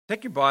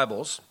Take your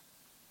Bibles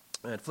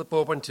and flip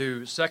open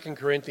to 2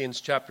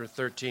 Corinthians chapter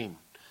 13.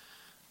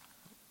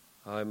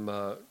 I'm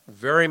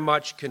very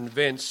much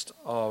convinced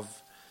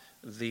of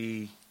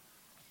the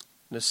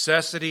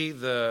necessity,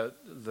 the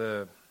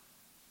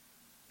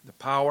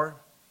power,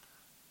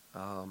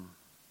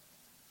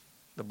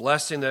 the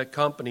blessing that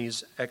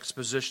accompanies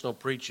expositional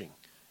preaching.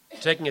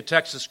 Taking a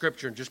text of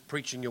Scripture and just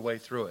preaching your way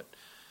through it.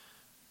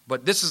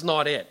 But this is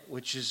not it,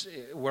 which is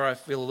where I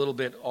feel a little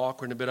bit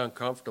awkward and a bit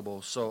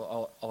uncomfortable.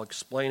 So I'll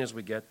explain as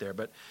we get there.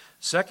 But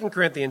 2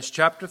 Corinthians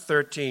chapter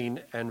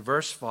 13 and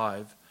verse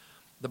 5,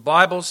 the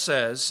Bible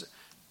says,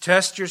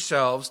 "Test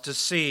yourselves to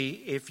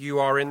see if you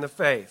are in the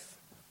faith.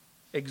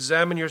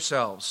 Examine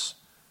yourselves.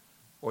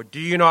 Or do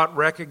you not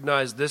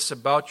recognize this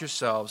about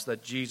yourselves,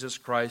 that Jesus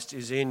Christ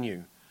is in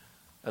you,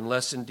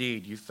 unless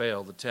indeed you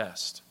fail the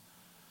test?"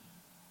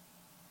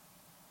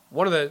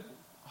 One of the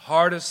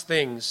hardest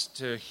things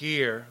to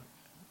hear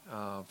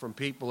from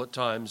people at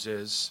times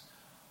is,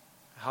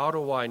 how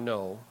do I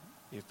know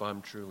if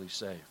I'm truly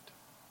saved?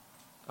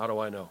 How do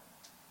I know?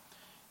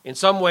 In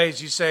some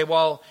ways you say,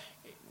 well,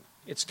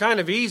 it's kind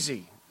of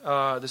easy.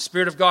 The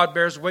Spirit of God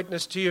bears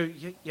witness to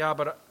you. Yeah,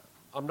 but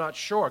I'm not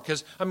sure.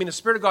 Because, the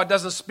Spirit of God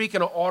doesn't speak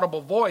in an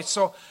audible voice.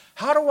 So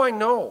how do I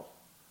know?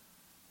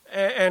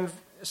 And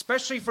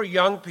especially for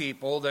young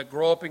people that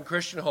grow up in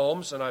Christian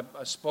homes, and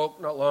I spoke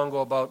not long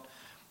ago about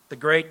the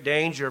great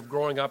danger of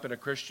growing up in a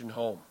Christian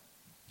home.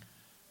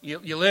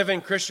 You live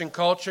in Christian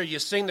culture, you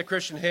sing the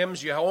Christian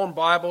hymns, you own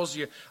Bibles,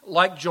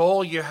 like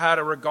Joel, you had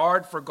a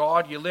regard for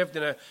God, you lived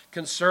in a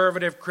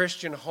conservative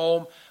Christian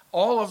home,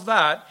 all of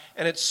that,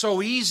 and it's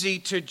so easy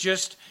to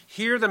just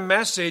hear the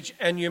message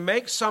and you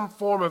make some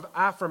form of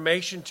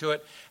affirmation to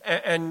it,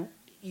 and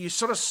you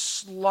sort of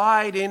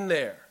slide in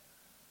there.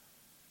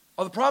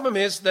 Well, the problem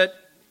is that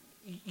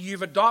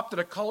you've adopted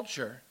a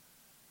culture,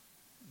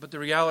 but the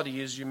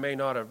reality is you may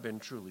not have been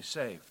truly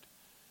saved.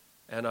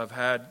 And I've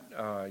had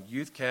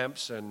youth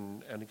camps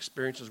and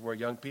experiences where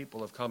young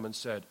people have come and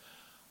said,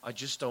 I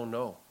just don't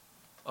know.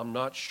 I'm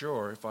not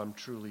sure if I'm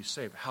truly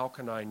saved. How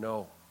can I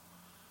know?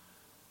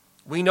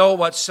 We know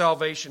what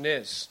salvation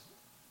is.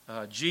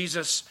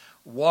 Jesus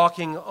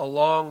walking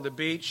along the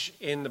beach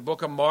in the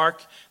book of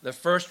Mark, the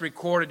first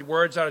recorded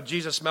words out of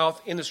Jesus'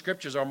 mouth in the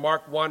Scriptures are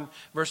Mark 1,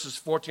 verses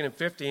 14 and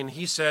 15.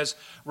 He says,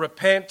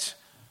 repent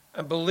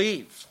and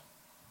believe.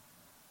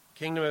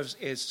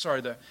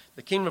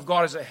 The kingdom of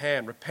God is at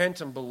hand.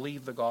 Repent and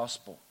believe the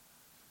gospel.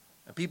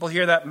 And people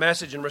hear that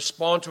message and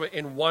respond to it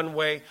in one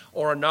way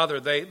or another.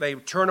 They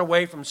turn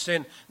away from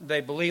sin, they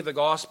believe the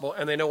gospel,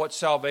 and they know what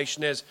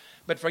salvation is.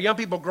 But for young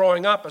people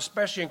growing up,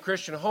 especially in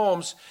Christian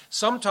homes,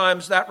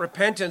 sometimes that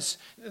repentance,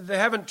 they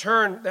haven't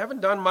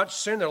done much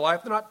sin in their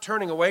life. They're not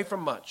turning away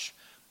from much.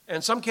 And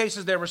in some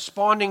cases, they're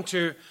responding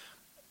to,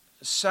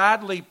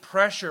 sadly,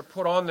 pressure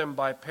put on them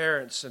by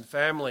parents and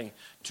family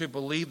to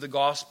believe the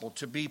gospel,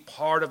 to be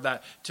part of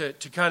that, to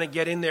kind of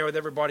get in there with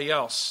everybody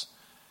else.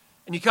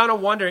 And you kind of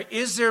wonder,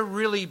 is there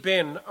really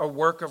been a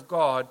work of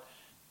God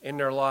in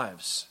their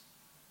lives?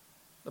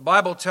 The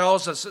Bible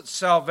tells us that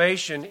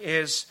salvation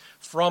is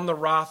from the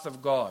wrath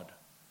of God.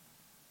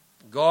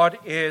 God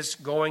is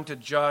going to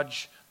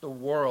judge the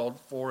world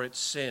for its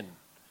sin.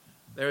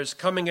 There is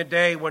coming a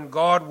day when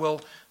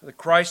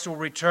Christ will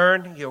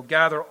return. He'll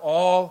gather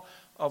all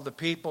of the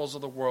peoples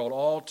of the world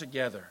all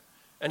together.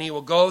 And he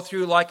will go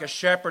through like a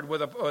shepherd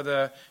with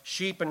the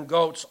sheep and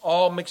goats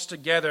all mixed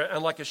together.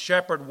 And like a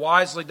shepherd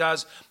wisely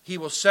does, he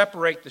will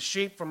separate the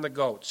sheep from the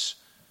goats.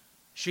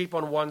 Sheep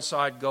on one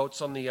side,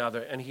 goats on the other.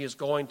 And he is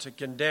going to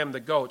condemn the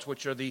goats,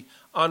 which are the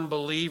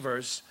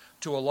unbelievers,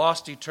 to a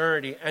lost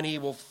eternity. And he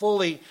will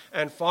fully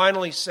and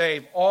finally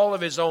save all of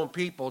his own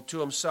people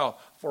to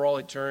himself for all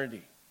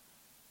eternity.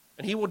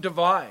 And he will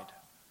divide.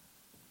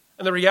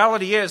 And the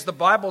reality is, the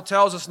Bible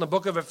tells us in the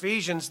book of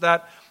Ephesians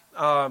that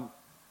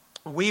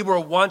we were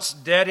once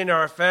dead in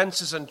our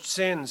offenses and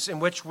sins in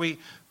which we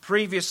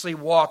previously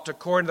walked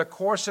according to the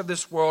course of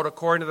this world,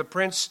 according to the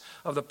prince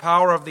of the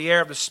power of the air,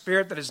 of the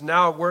spirit that is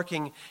now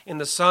working in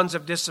the sons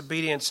of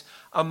disobedience.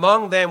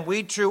 Among them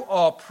we too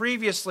all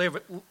previously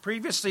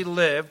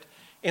lived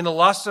in the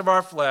lusts of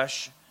our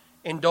flesh,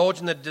 indulged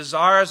in the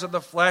desires of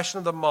the flesh and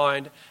of the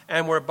mind,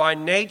 and were by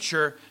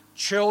nature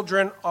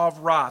children of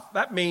wrath.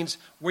 That means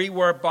we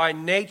were by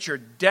nature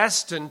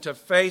destined to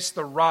face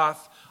the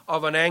wrath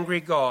of an angry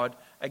God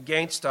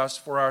against us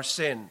for our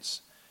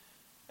sins.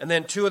 And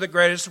then two of the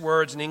greatest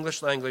words in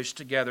English language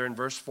together in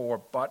verse 4,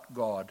 but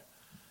God,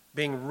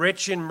 being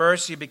rich in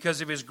mercy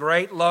because of his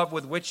great love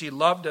with which he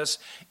loved us,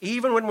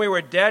 even when we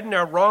were dead in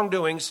our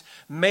wrongdoings,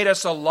 made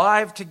us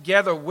alive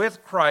together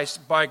with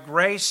Christ. By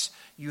grace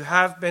you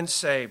have been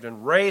saved,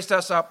 and raised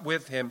us up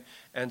with him,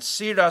 and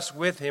seated us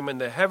with him in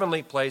the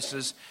heavenly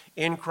places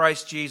in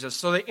Christ Jesus,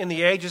 so that in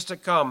the ages to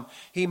come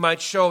he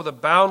might show the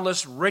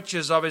boundless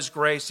riches of his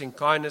grace and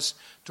kindness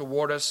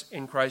toward us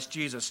in Christ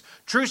Jesus.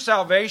 True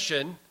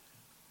salvation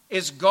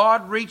is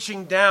God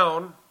reaching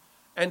down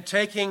and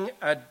taking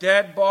a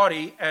dead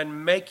body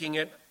and making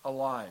it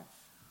alive.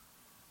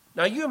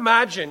 Now, you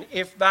imagine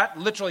if that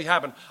literally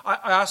happened. I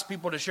ask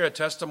people to share a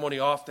testimony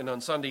often on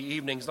Sunday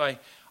evenings, and I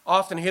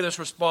often hear this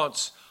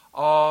response,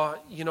 I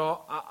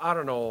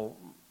don't know,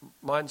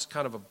 mine's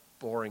kind of a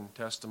boring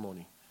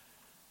testimony.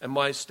 And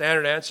my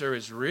standard answer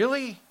is,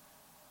 really?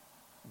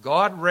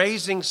 God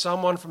raising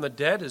someone from the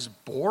dead is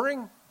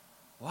boring?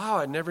 Wow,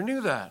 I never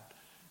knew that.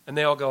 And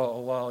they all go,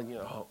 oh,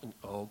 well,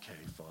 okay,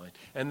 fine.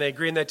 And they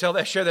agree and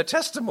they share their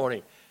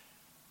testimony.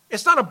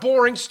 It's not a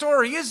boring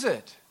story, is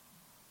it?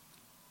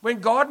 When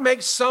God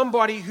makes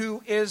somebody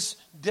who is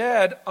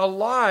dead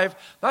alive,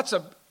 that's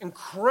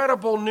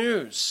incredible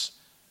news.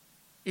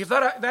 If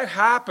that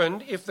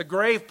happened, if the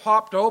grave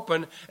popped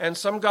open and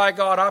some guy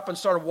got up and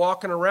started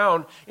walking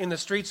around in the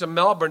streets of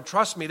Melbourne,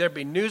 trust me, there'd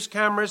be news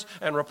cameras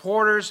and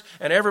reporters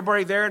and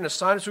everybody there, and the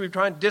scientists would be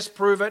trying to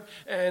disprove it,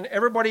 and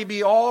everybody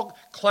be all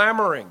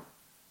clamoring.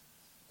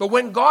 But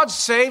when God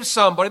saves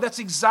somebody, that's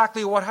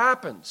exactly what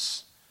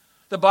happens.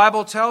 The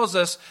Bible tells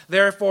us,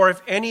 therefore,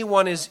 if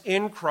anyone is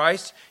in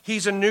Christ,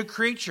 he's a new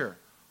creature.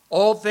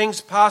 Old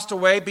things passed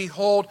away,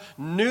 behold,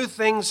 new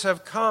things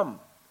have come.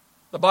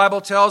 The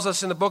Bible tells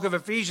us in the book of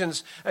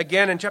Ephesians,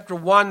 again in chapter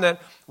 1, that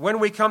when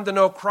we come to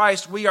know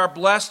Christ, we are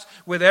blessed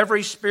with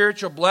every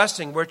spiritual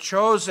blessing. We're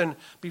chosen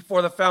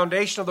before the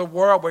foundation of the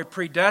world. We're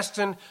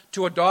predestined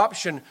to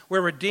adoption.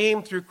 We're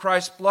redeemed through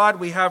Christ's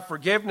blood. We have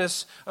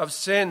forgiveness of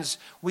sins.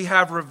 We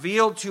have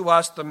revealed to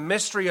us the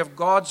mystery of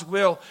God's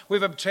will.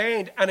 We've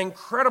obtained an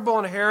incredible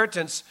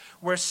inheritance.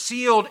 We're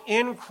sealed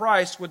in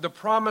Christ with the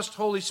promised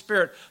Holy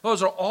Spirit.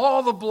 Those are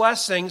all the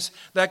blessings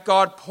that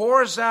God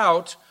pours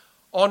out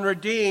on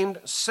redeemed,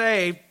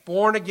 saved,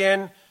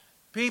 born-again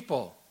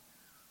people.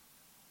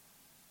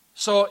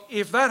 So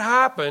if that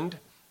happened,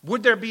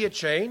 would there be a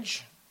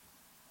change?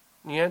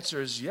 And the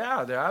answer is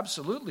yeah, there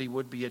absolutely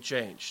would be a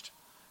change.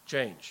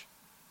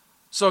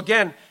 So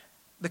again,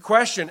 the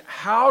question,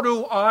 how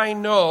do I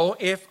know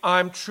if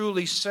I'm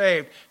truly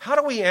saved? How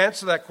do we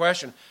answer that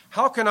question?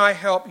 How can I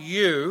help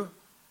you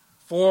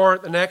for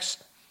the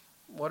next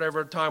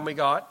whatever time we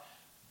got,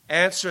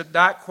 answer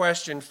that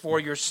question for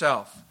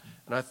yourself?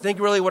 And I think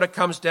really what it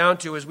comes down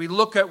to is we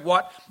look at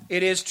what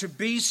it is to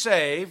be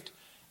saved,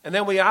 and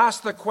then we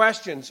ask the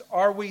questions,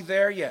 are we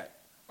there yet?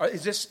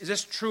 Is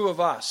this true of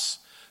us?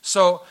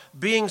 So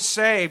being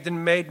saved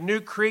and made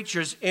new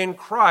creatures in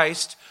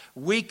Christ,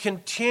 we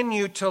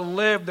continue to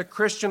live the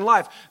Christian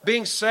life.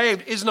 Being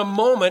saved isn't a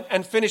moment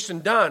and finished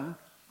and done.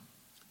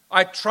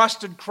 I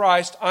trusted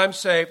Christ, I'm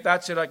saved,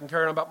 that's it, I can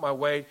carry on about my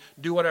way,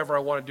 do whatever I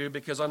want to do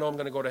because I know I'm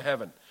going to go to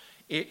heaven.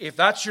 If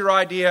that's your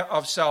idea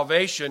of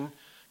salvation,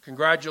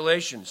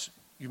 congratulations,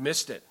 you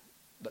missed it.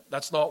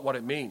 That's not what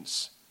it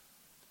means.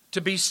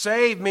 To be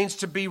saved means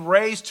to be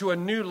raised to a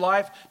new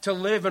life, to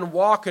live and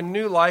walk a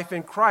new life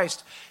in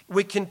Christ.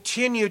 We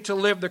continue to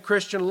live the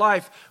Christian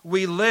life.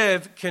 We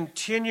live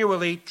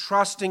continually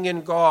trusting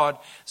in God.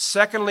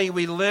 Secondly,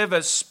 we live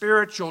as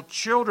spiritual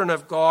children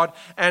of God.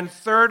 And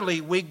thirdly,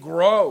 we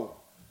grow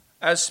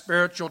as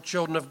spiritual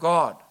children of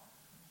God.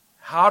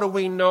 How do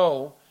we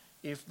know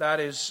if that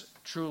is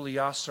truly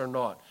us or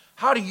not?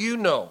 How do you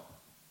know?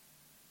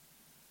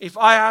 If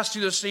I asked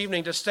you this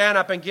evening to stand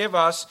up and give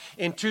us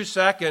in 2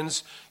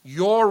 seconds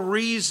your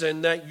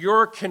reason that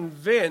you're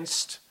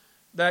convinced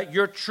that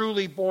you're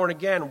truly born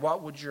again,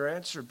 what would your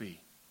answer be?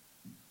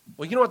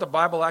 Well, you know what the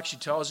Bible actually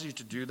tells you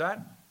to do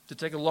that? To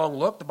take a long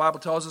look. The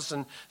Bible tells us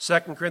in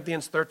 2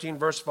 Corinthians 13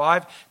 verse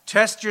 5,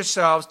 test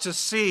yourselves to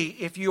see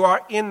if you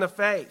are in the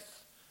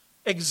faith.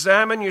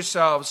 Examine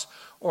yourselves.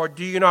 Or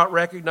do you not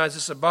recognize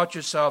this about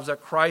yourselves,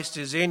 that Christ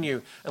is in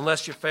you,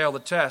 unless you fail the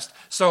test?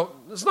 So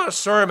it's not a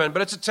sermon,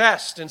 but it's a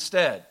test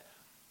instead.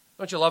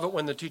 Don't you love it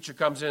when the teacher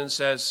comes in and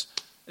says,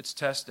 it's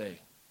test day?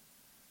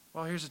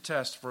 Well, here's a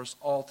test for us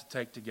all to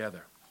take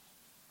together.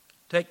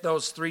 Take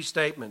those 3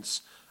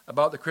 statements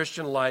about the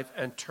Christian life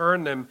and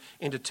turn them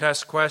into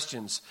test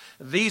questions.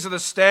 These are the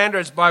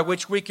standards by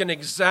which we can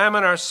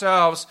examine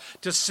ourselves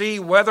to see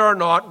whether or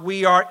not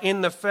we are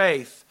in the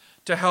faith,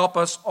 to help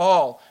us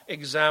all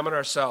examine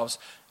ourselves.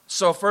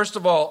 So first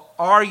of all,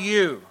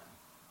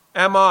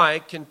 am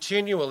I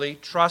continually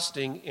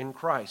trusting in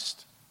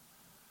Christ?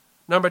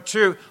 Number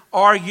 2,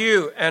 are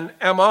you and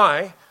am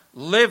I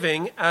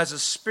living as a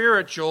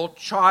spiritual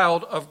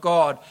child of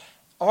God?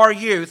 Are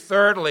you,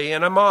 thirdly,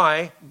 and am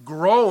I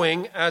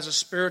growing as a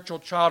spiritual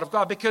child of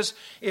God? Because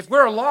if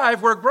we're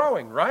alive, we're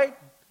growing, right?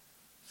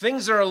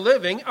 Things that are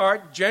living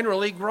are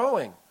generally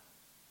growing.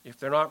 If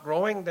they're not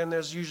growing, then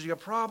there's usually a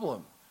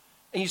problem.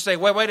 And you say,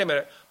 wait a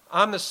minute,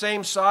 I'm the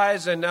same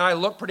size and I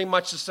look pretty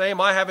much the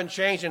same. I haven't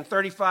changed in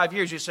 35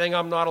 years. You're saying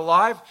I'm not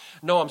alive?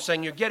 No, I'm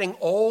saying you're getting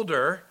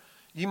older.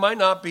 You might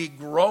not be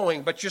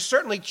growing, but you're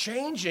certainly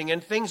changing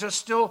and things are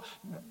still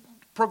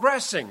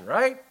progressing,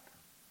 right?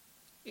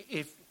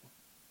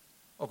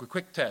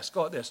 Quick test.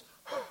 Go like this.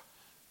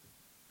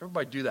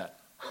 Everybody do that.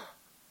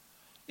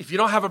 If you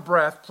don't have a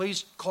breath,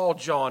 please call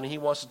John. He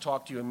wants to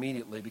talk to you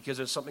immediately because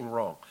there's something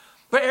wrong.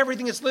 But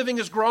everything that's living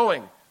is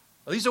growing.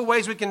 These are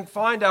ways we can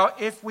find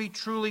out if we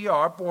truly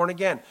are born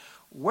again.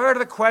 Where do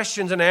the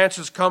questions and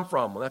answers come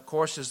from? Well, that, of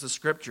course, is the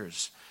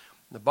Scriptures.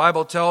 The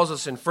Bible tells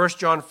us in 1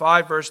 John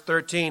 5, verse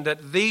 13,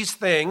 that these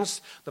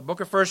things, the book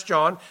of 1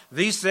 John,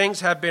 these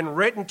things have been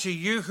written to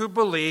you who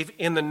believe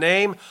in the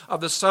name of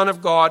the Son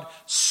of God,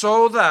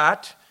 so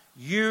that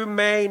you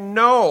may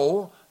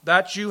know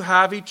that you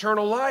have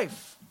eternal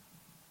life.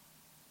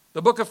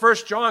 The book of 1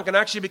 John can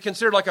actually be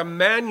considered like a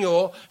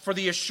manual for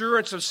the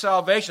assurance of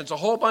salvation. It's a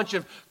whole bunch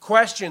of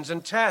questions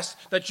and tests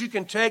that you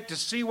can take to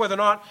see whether or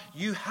not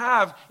you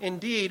have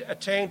indeed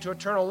attained to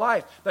eternal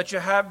life, that you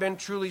have been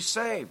truly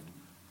saved.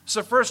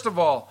 So first of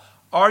all,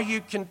 are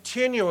you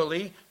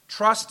continually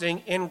trusting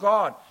in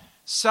God?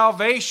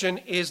 Salvation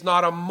is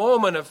not a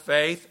moment of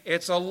faith,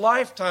 it's a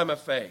lifetime of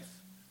faith.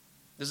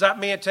 Does that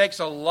mean it takes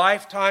a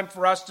lifetime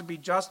for us to be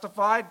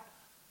justified?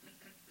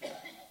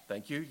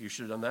 Thank you. You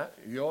should have done that.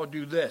 You all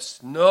do this.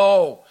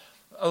 No.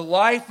 A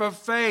life of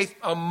faith,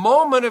 a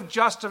moment of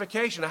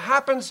justification. It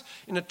happens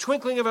in the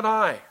twinkling of an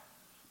eye.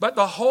 But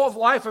the whole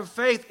life of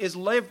faith is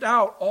lived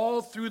out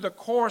all through the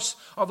course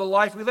of the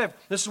life we live.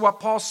 This is what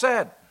Paul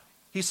said.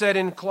 He said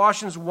in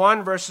Colossians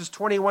 1, verses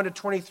 21 to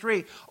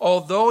 23,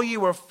 although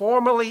you were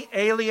formerly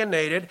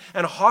alienated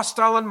and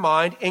hostile in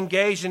mind,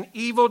 engaged in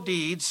evil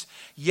deeds,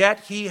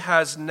 yet he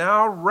has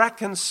now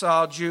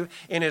reconciled you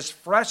in his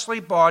fleshly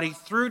body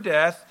through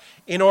death,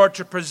 in order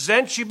to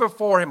present you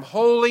before him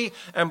holy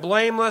and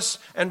blameless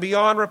and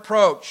beyond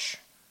reproach.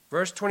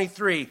 Verse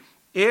 23,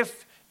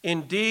 if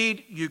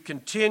indeed you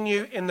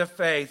continue in the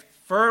faith,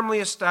 firmly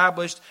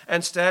established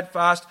and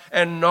steadfast,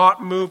 and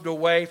not moved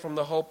away from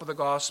the hope of the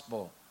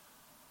gospel.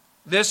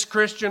 This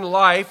Christian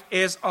life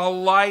is a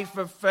life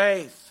of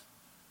faith.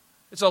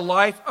 It's a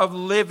life of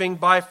living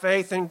by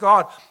faith in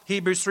God.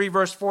 Hebrews 3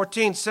 verse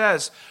 14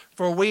 says,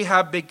 for we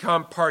have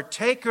become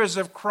partakers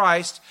of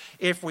Christ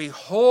if we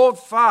hold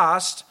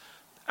fast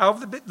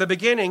of the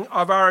beginning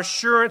of our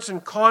assurance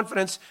and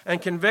confidence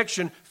and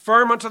conviction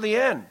firm unto the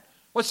end.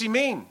 What's he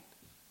mean?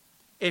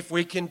 If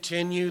we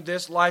continue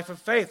this life of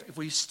faith, if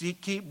we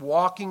keep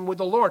walking with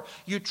the Lord,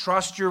 you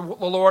trust the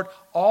Lord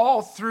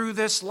all through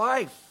this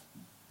life.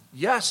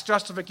 Yes,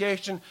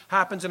 justification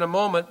happens in a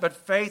moment, but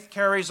faith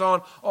carries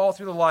on all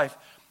through the life.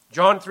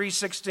 John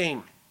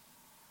 3:16,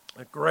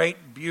 a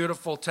great,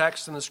 beautiful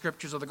text in the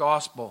scriptures of the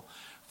gospel.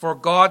 For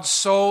God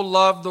so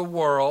loved the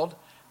world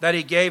that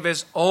he gave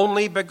his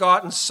only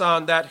begotten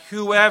Son, that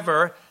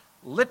whoever,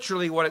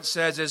 literally what it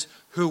says is,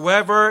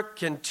 whoever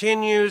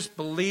continues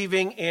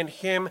believing in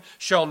him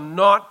shall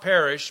not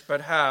perish,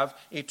 but have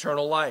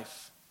eternal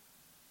life.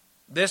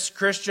 This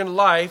Christian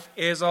life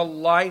is a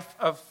life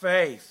of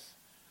faith.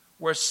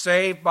 We're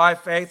saved by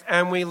faith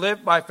and we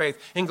live by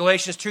faith. In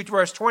Galatians 2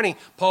 verse 20,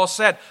 Paul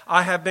said,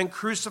 I have been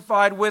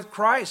crucified with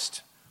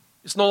Christ.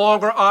 It's no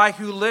longer I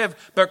who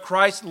live, but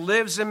Christ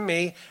lives in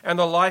me, and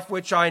the life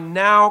which I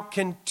now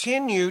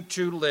continue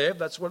to live,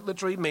 that's what it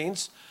literally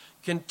means,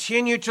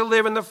 continue to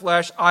live in the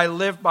flesh, I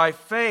live by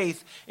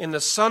faith in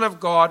the Son of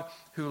God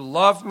who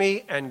loved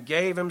me and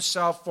gave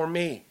himself for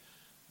me.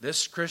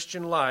 This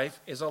Christian life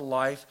is a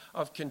life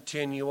of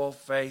continual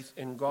faith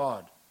in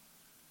God.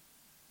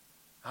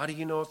 How do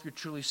you know if you're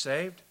truly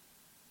saved?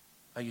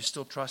 Are you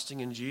still trusting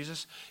in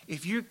Jesus?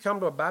 If you come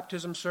to a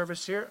baptism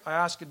service here, I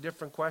ask a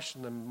different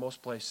question than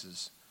most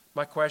places.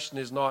 My question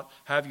is not,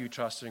 have you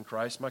trusted in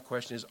Christ? My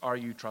question is, are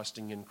you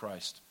trusting in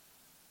Christ?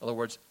 In other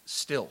words,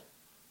 still.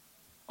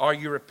 Are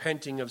you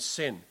repenting of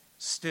sin?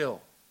 Still.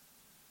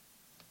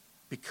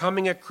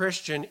 Becoming a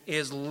Christian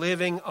is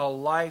living a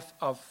life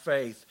of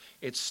faith.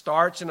 It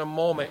starts in a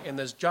moment, and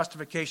there's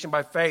justification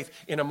by faith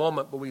in a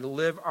moment, but we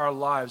live our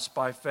lives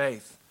by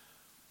faith.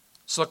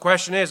 So the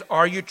question is,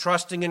 are you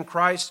trusting in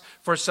Christ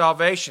for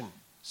salvation?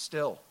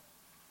 Still.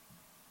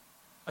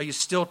 Are you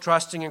still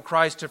trusting in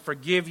Christ to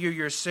forgive you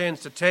your sins,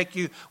 to take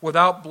you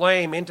without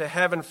blame into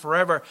heaven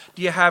forever?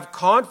 Do you have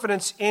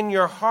confidence in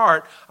your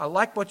heart? I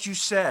like what you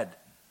said.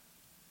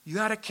 You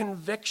had a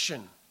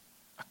conviction,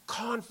 a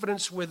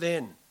confidence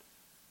within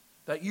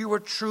that you were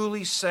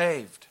truly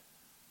saved.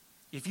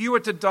 If you were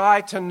to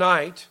die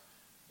tonight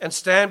and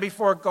stand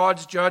before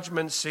God's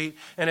judgment seat,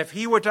 and if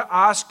he were to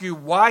ask you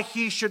why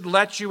he should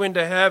let you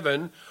into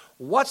heaven,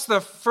 what's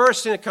the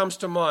first thing that comes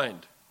to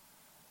mind?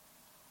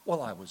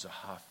 Well, I was a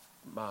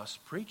half-mass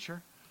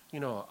preacher.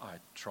 I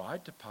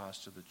tried to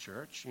pastor the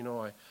church.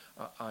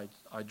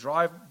 I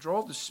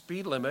drove the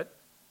speed limit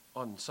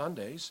on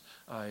Sundays.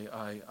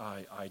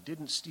 I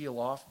didn't steal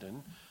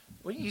often.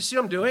 Well, you see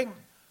what I'm doing?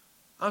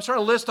 I'm trying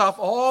to list off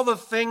all the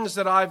things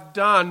that I've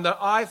done that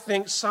I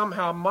think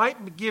somehow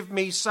might give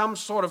me some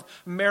sort of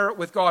merit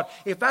with God.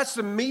 If that's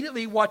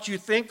immediately what you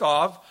think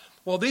of,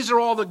 well, these are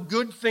all the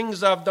good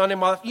things I've done in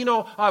my life.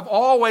 I've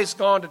always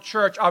gone to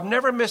church. I've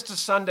never missed a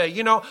Sunday.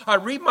 I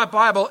read my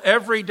Bible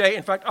every day.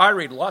 In fact, I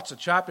read lots of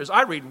chapters.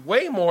 I read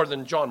way more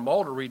than John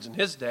Mulder reads in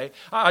his day.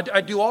 I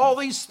do all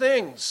these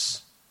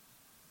things.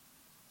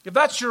 If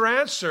that's your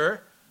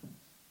answer,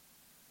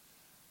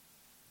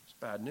 it's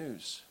bad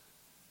news.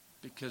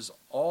 Because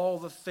all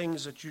the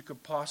things that you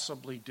could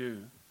possibly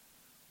do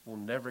will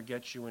never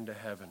get you into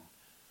heaven.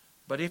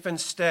 But if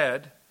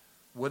instead,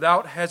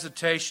 without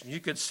hesitation, you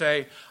could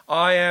say,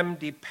 I am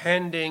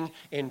depending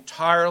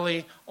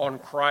entirely on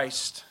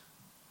Christ.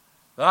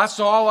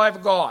 That's all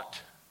I've got.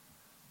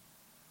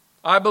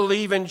 I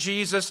believe in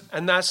Jesus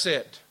and that's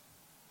it.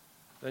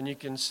 Then you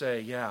can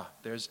say, yeah,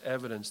 there's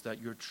evidence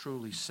that you're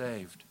truly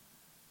saved.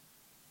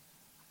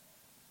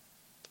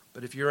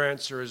 But if your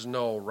answer is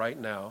no right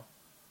now,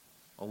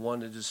 I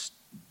want to just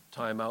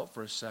time out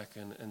for a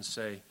second and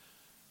say,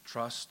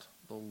 trust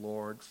the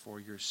Lord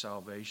for your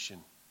salvation.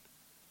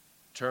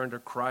 Turn to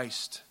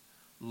Christ.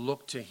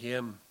 Look to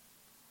Him.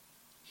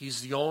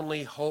 He's the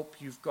only hope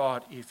you've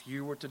got. If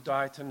you were to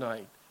die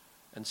tonight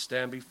and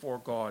stand before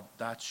God,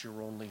 that's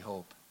your only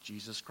hope,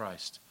 Jesus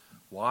Christ.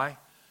 Why?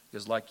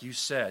 Because like you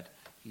said,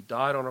 He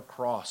died on a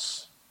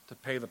cross to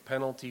pay the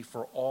penalty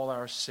for all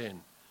our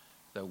sin,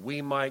 that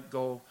we might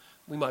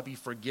be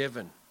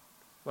forgiven,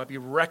 we might be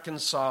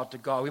reconciled to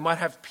God, we might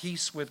have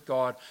peace with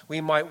God, we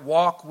might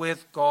walk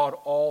with God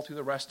all through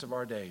the rest of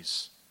our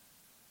days.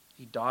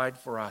 He died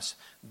for us.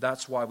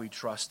 That's why we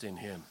trust in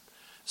Him.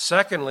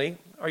 Secondly,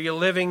 are you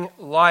living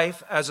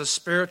life as a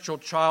spiritual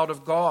child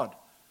of God?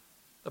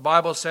 The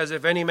Bible says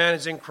if any man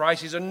is in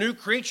Christ, he's a new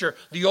creature.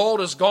 The old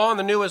is gone,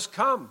 the new has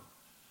come.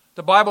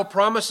 The Bible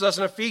promises us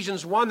in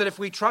Ephesians 1 that if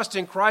we trust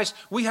in Christ,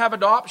 we have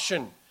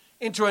adoption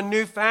into a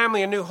new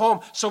family, a new home.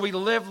 So we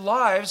live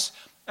lives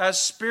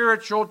as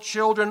spiritual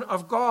children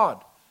of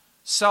God.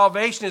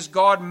 Salvation is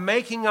God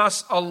making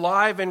us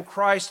alive in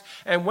Christ.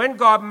 And when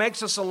God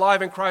makes us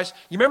alive in Christ,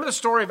 you remember the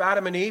story of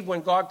Adam and Eve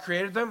when God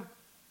created them?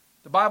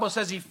 The Bible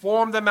says He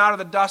formed them out of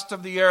the dust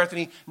of the earth and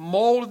He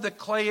molded the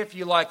clay, if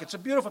you like. It's a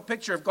beautiful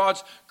picture of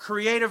God's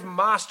creative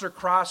master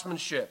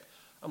craftsmanship.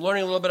 I'm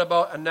learning a little bit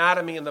about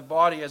anatomy in the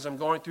body as I'm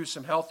going through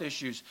some health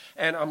issues.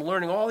 And I'm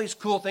learning all these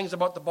cool things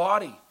about the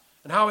body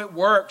and how it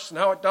works and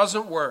how it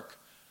doesn't work.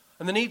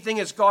 And the neat thing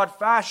is God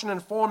fashioned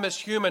and formed this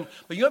human.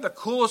 But you know what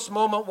the coolest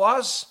moment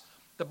was?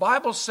 The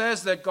Bible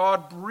says that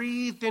God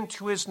breathed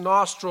into his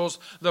nostrils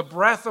the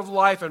breath of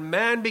life and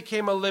man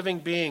became a living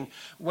being.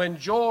 When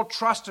Joel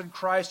trusted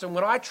Christ and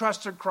when I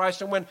trusted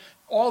Christ and when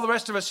all the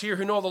rest of us here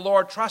who know the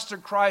Lord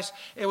trusted Christ,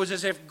 it was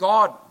as if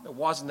God, it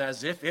wasn't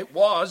as if, it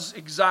was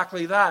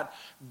exactly that.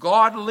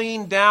 God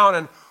leaned down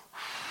and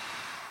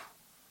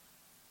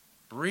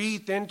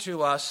breathed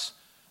into us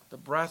the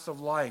breath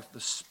of life. The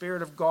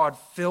Spirit of God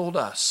filled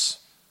us.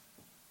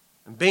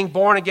 And being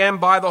born again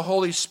by the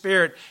Holy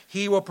Spirit,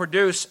 He will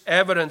produce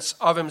evidence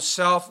of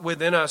Himself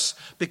within us.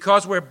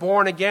 Because we're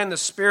born again, the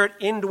Spirit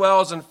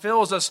indwells and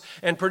fills us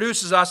and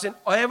produces us in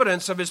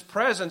evidence of His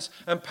presence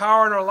and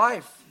power in our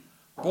life.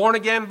 Born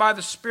again by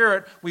the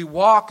Spirit, we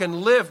walk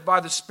and live by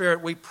the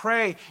Spirit. We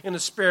pray in the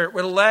Spirit.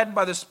 We're led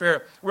by the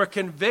Spirit. We're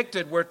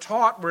convicted. We're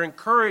taught. We're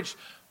encouraged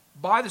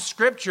by the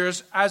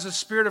Scriptures as the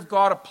Spirit of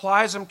God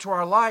applies them to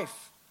our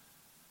life.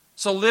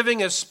 So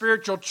living as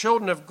spiritual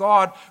children of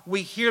God,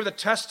 we hear the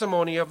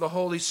testimony of the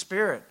Holy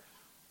Spirit.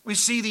 We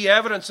see the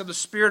evidence of the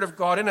Spirit of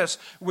God in us.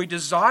 We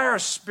desire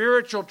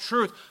spiritual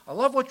truth. I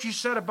love what you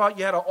said about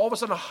you had all of a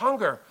sudden a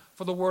hunger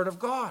for the Word of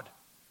God.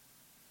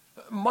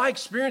 My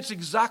experience is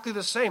exactly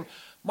the same.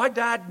 My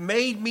dad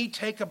made me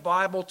take a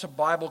Bible to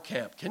Bible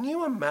camp. Can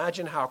you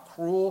imagine how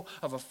cruel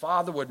of a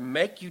father would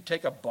make you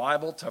take a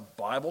Bible to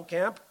Bible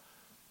camp?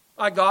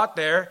 I got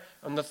there,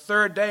 on the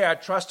third day I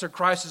trusted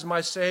Christ as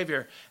my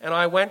Savior, and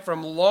I went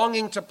from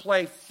longing to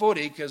play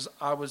footy, because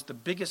I was the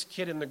biggest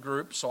kid in the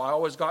group, so I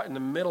always got in the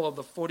middle of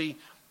the footy,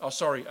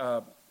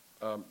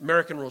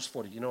 American rules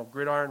footy,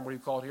 gridiron, what do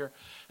you call it here?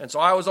 And so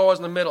I was always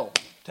in the middle,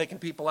 taking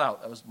people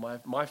out. That was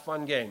my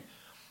fun game.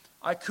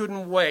 I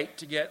couldn't wait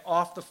to get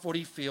off the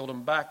footy field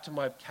and back to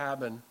my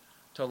cabin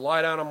to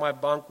lie down on my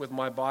bunk with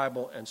my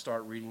Bible and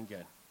start reading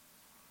again.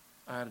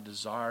 I had a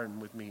desire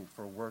with me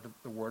for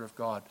the Word of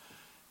God.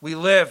 We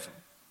live,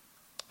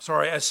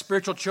 as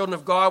spiritual children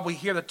of God. We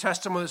hear the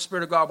testimony of the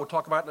Spirit of God. We'll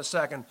talk about it in a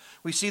second.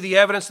 We see the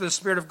evidence of the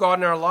Spirit of God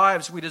in our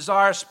lives. We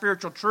desire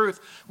spiritual truth.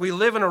 We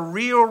live in a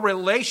real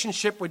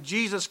relationship with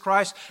Jesus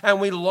Christ,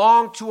 and we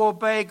long to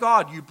obey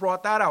God. You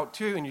brought that out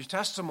too in your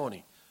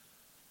testimony.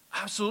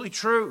 Absolutely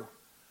true.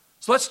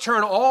 So let's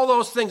turn all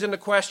those things into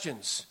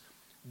questions.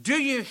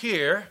 Do you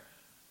hear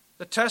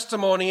the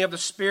testimony of the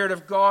Spirit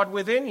of God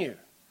within you?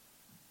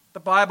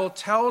 The Bible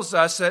tells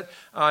us that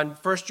on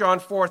 1 John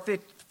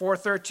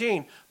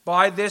 4:13,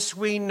 by this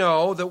we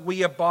know that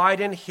we abide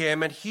in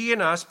Him and He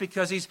in us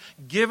because He's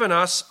given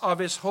us of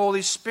His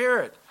Holy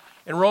Spirit.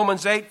 In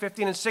Romans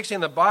 8:15 and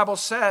 16, the Bible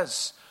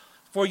says,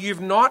 for you've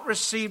not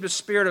received a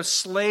spirit of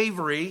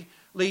slavery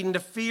leading to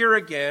fear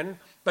again,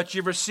 but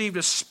you've received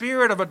a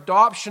spirit of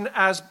adoption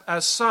as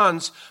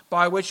sons,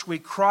 by which we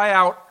cry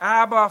out,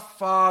 Abba,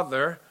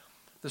 Father.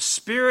 The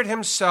Spirit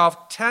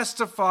Himself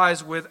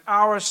testifies with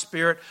our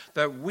spirit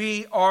that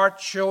we are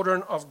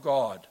children of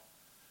God.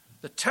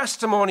 The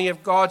testimony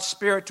of God's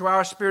Spirit to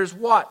our spirit is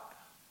what?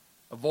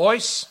 A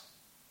voice?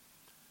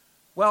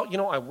 Well,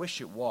 I wish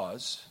it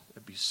was.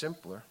 It'd be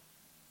simpler.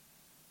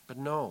 But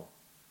no.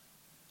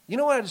 You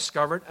know what I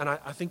discovered? And I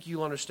think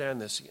you'll understand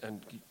this,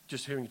 and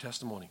just hearing your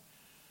testimony.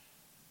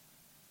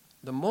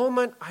 The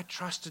moment I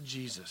trusted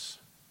Jesus,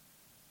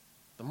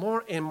 the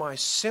more in my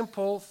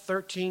simple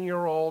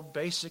 13-year-old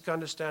basic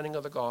understanding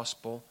of the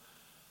gospel,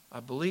 I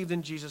believed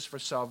in Jesus for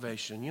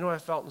salvation. You know what I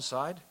felt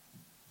inside?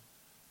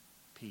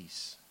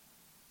 Peace.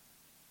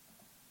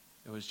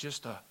 It was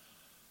just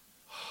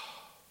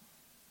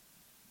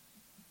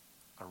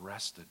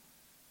arrested.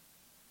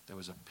 There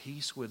was a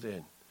peace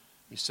within.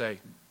 You say,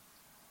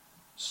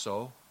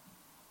 so?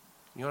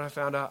 You know what I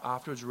found out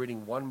afterwards,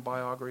 reading one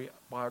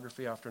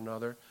biography after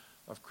another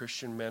of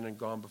Christian men and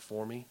gone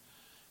before me?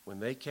 When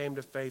they came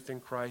to faith in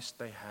Christ,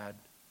 they had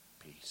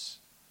peace.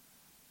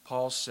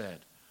 Paul said,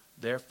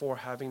 therefore,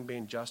 having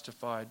been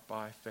justified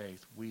by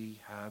faith, we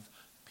have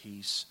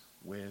peace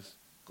with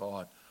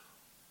God.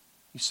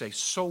 You say,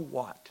 so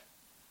what?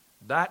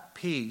 That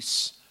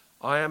peace,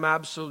 I am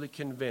absolutely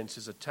convinced,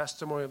 is a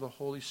testimony of the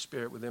Holy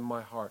Spirit within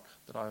my heart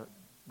that I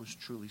was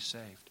truly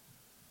saved.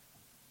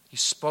 He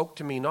spoke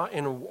to me, not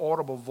in an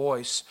audible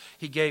voice.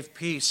 He gave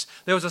peace.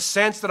 There was a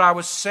sense that I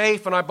was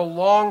safe and I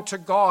belonged to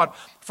God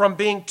from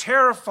being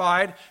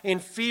terrified in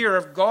fear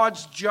of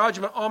God's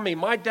judgment on me.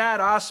 My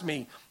dad asked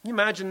me, can you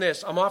imagine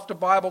this? I'm off to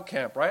Bible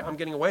camp, right? I'm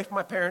getting away from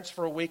my parents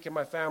for a week and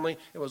my family.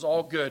 It was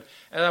all good.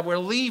 And we're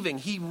leaving.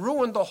 He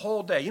ruined the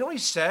whole day. You know what he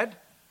said?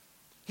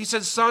 He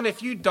said, son,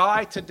 if you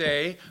die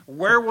today,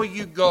 where will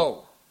you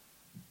go?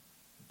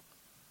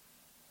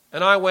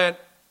 And I went,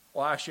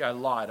 well, actually, I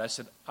lied. I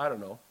said, I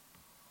don't know.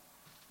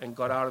 And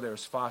got out of there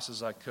as fast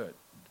as I could.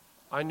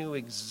 I knew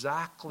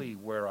exactly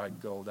where I'd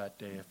go that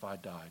day if I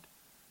died.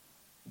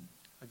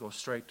 I'd go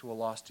straight to a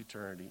lost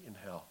eternity in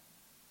hell.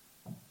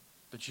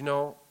 But you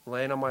know,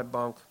 laying on my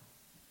bunk,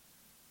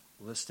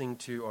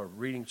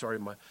 reading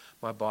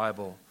my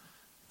Bible,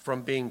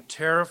 from being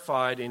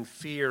terrified in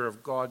fear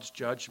of God's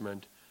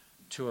judgment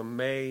to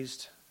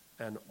amazed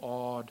and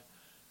awed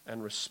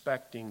and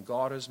respecting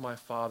God as my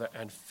Father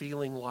and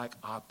feeling like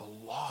I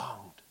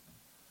belonged.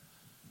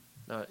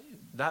 Now,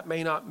 that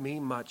may not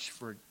mean much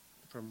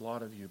from a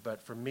lot of you,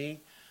 but for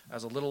me,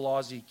 as a little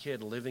Aussie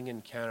kid living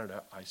in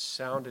Canada, I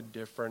sounded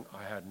different.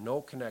 I had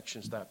no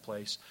connections to that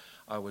place.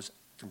 I was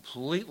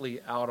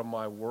completely out of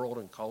my world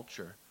and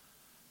culture.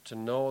 To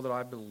know that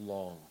I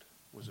belonged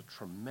was a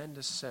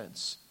tremendous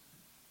sense.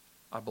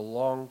 I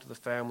belonged to the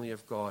family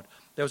of God.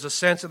 There was a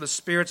sense of the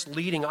Spirit's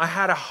leading. I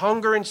had a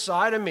hunger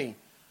inside of me.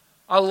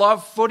 I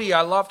loved footy,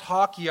 I loved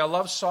hockey, I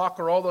loved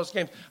soccer, all those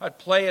games. I'd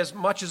play as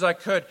much as I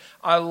could.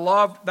 I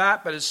loved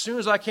that, but as soon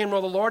as I came to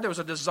know the Lord, there was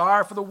a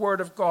desire for the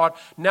Word of God.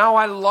 Now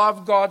I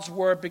love God's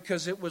Word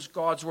because it was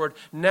God's Word.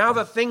 Now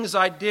the things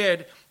I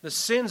did, the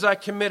sins I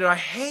committed, I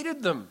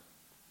hated them.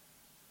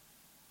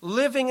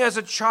 Living as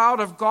a child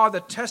of God, the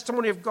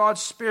testimony of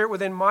God's Spirit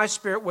within my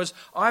spirit was,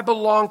 I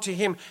belong to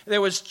Him. There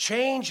was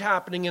change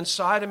happening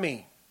inside of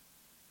me.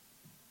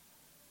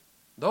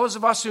 Those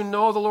of us who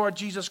know the Lord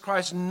Jesus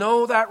Christ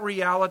know that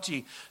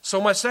reality. So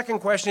my second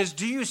question is,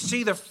 do you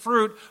see the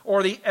fruit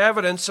or the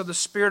evidence of the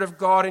Spirit of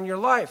God in your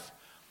life?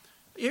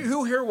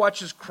 Who here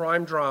watches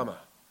crime drama?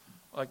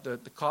 Like the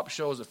cop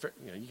shows,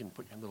 you can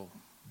put your little...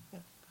 Yeah.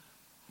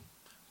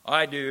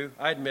 I do.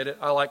 I admit it.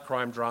 I like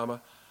crime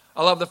drama.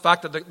 I love the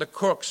fact that the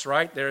crooks,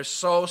 right? They're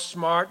so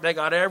smart. They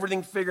got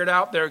everything figured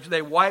out.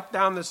 They wipe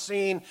down the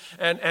scene.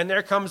 And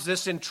there comes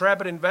this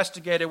intrepid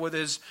investigator with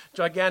his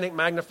gigantic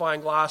magnifying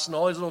glass and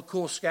all these little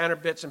cool scanner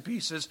bits and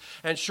pieces.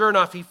 And sure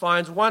enough, he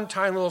finds one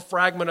tiny little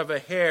fragment of a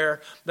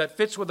hair that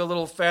fits with a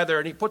little feather.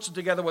 And he puts it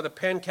together with a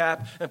pen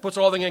cap and puts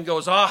it all in and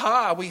goes,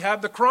 aha, we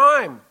have the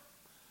crime.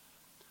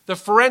 The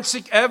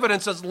forensic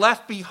evidence that's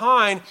left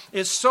behind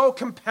is so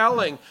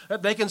compelling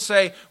that they can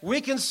say,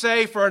 we can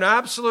say for an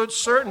absolute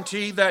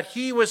certainty that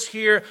he was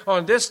here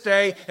on this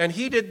day and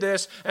he did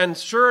this, and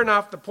sure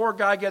enough, the poor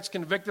guy gets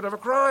convicted of a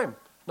crime.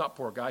 Not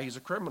poor guy, he's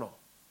a criminal.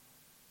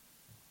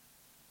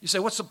 You say,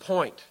 what's the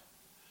point?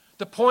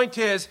 The point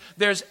is,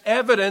 there's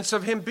evidence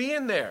of him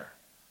being there.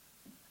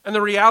 And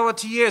the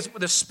reality is,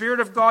 the Spirit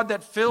of God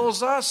that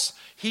fills us,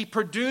 He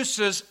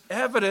produces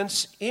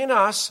evidence in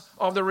us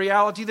of the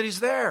reality that He's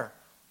there.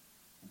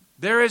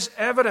 There is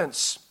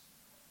evidence.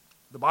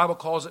 The Bible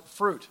calls it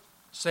fruit.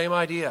 Same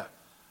idea.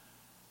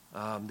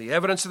 The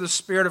evidence of the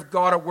Spirit of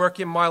God at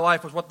work in my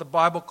life is what the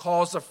Bible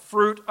calls the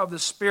fruit of the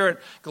Spirit.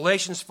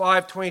 Galatians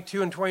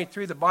 5:22 and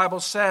 23, the Bible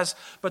says,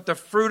 but the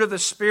fruit of the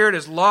Spirit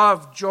is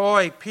love,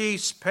 joy,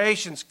 peace,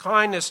 patience,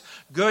 kindness,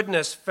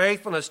 goodness,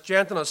 faithfulness,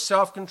 gentleness,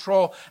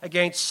 self-control.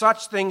 Against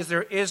such things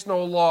there is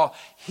no law.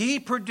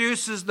 He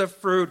produces the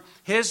fruit.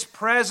 His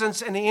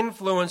presence and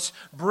influence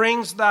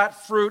brings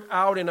that fruit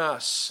out in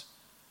us.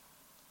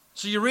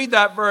 So you read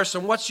that verse,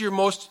 and what's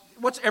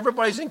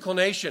everybody's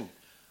inclination?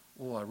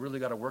 Oh, I really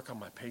got to work on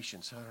my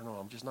patience. I don't know,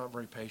 I'm just not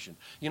very patient.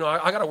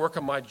 I got to work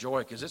on my joy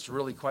because it's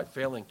really quite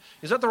failing.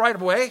 Is that the right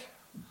way?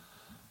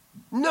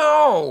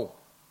 No,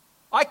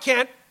 I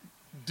can't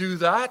do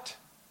that.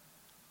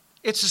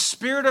 It's the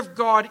Spirit of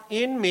God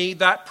in me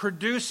that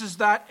produces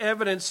that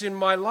evidence in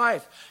my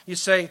life. You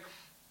say,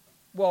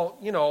 well,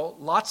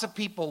 lots of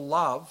people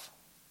love.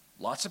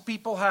 Lots of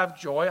people have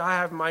joy. I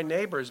have my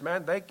neighbors,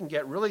 man, they can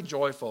get really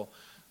joyful,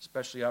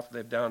 especially after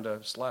they've downed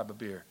a slab of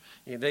beer.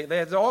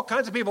 All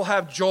kinds of people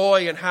have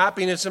joy and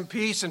happiness and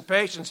peace and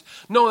patience.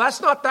 No,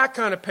 that's not that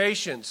kind of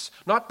patience,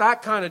 not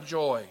that kind of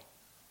joy.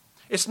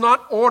 It's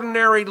not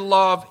ordinary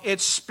love.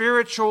 It's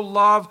spiritual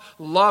love,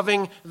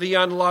 loving the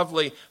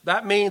unlovely.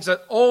 That means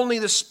that only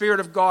the Spirit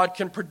of God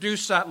can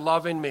produce that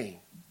love in me.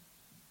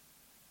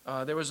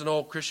 There was an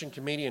old Christian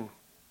comedian.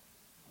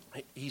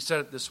 He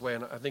said it this way,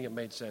 and I think it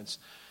made sense.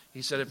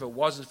 He said, if it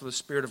wasn't for the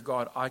Spirit of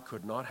God, I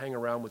could not hang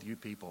around with you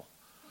people.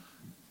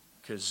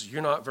 Because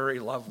you're not very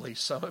lovely,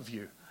 some of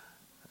you.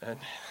 And,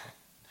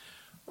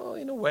 well,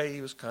 in a way,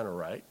 he was kind of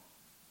right.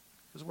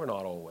 Because we're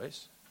not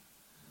always.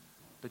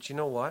 But you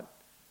know what?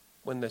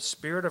 When the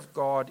Spirit of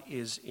God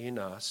is in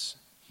us,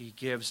 He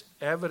gives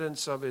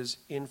evidence of His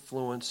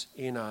influence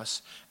in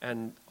us.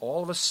 And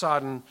all of a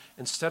sudden,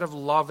 instead of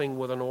loving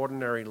with an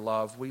ordinary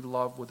love, we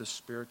love with a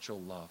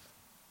spiritual love.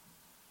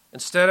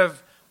 Instead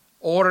of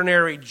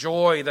ordinary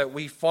joy that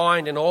we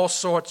find in all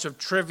sorts of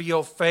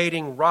trivial,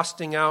 fading,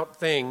 rusting out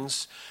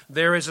things,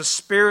 there is a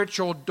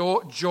spiritual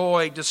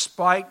joy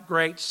despite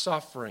great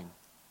suffering.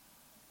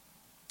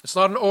 It's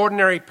not an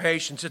ordinary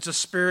patience, it's a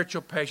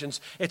spiritual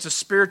patience. It's a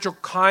spiritual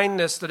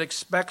kindness that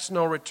expects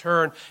no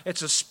return.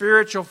 It's a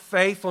spiritual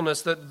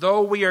faithfulness that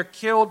though we are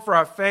killed for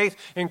our faith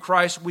in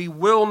Christ, we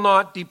will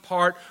not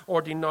depart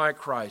or deny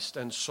Christ,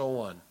 and so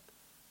on.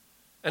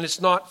 And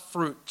it's not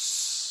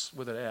fruits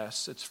with an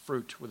S, it's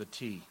fruit with a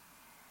T.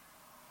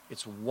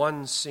 It's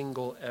one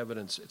single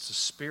evidence. It's the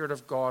Spirit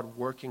of God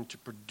working to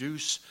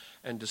produce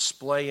and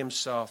display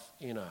Himself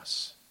in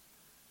us.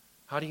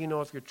 How do you know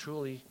if you're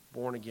truly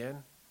born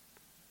again?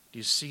 Do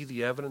you see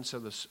the evidence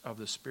of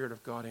the Spirit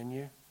of God in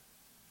you?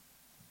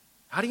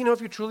 How do you know if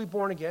you're truly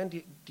born again?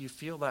 Do you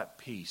feel that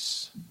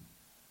peace?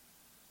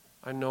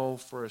 I know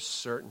for a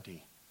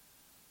certainty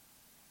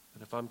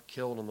that if I'm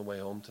killed on the way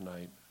home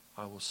tonight,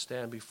 I will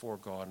stand before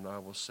God and I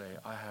will say,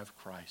 I have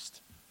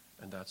Christ,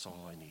 and that's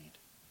all I need.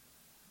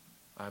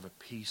 I have a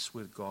peace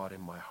with God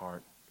in my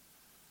heart.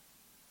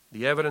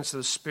 The evidence of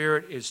the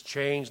Spirit is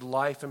changed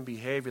life and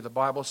behavior. The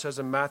Bible says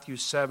in Matthew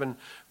 7,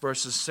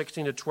 verses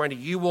 16 to 20,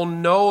 you will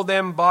know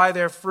them by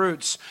their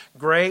fruits.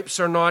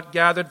 Grapes are not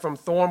gathered from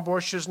thorn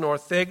bushes, nor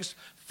figs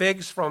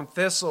from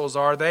thistles,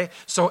 are they?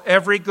 So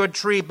every good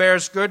tree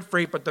bears good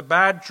fruit, but the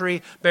bad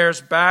tree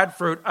bears bad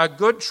fruit. A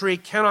good tree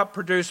cannot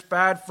produce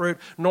bad fruit,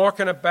 nor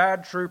can a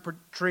bad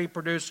tree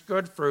produce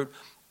good fruit.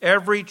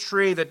 Every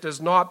tree that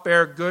does not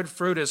bear good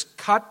fruit is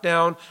cut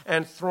down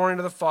and thrown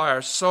into the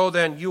fire. So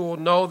then you will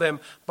know them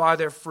by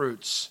their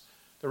fruits.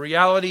 The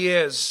reality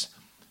is,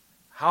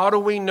 how do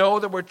we know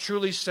that we're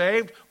truly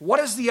saved? What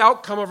is the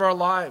outcome of our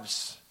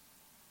lives?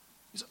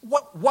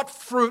 What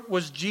fruit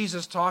was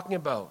Jesus talking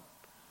about?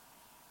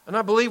 And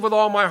I believe with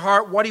all my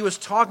heart what He was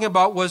talking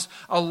about was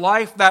a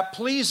life that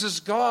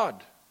pleases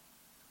God.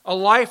 A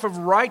life of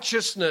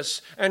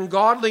righteousness and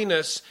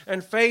godliness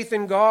and faith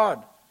in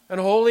God. And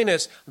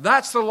holiness.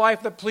 That's the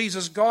life that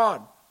pleases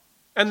God.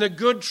 And the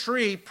good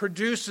tree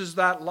produces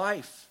that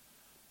life.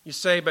 You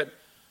say, but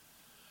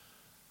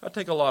that'd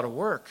take a lot of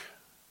work.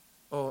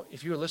 Oh,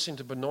 if you were listening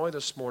to Benoit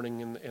this morning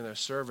in our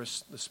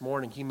service this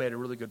morning, he made a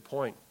really good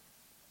point.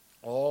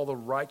 All the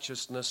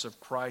righteousness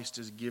of Christ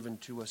is given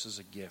to us as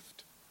a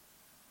gift.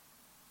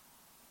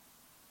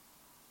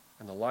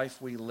 And the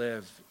life we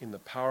live in the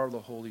power of the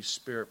Holy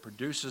Spirit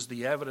produces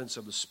the evidence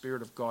of the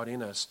Spirit of God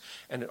in us.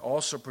 And it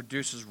also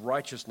produces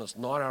righteousness,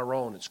 not our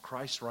own. It's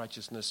Christ's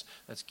righteousness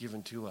that's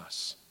given to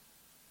us.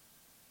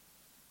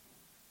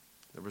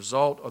 The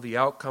result or the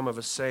outcome of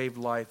a saved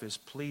life is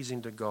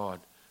pleasing to God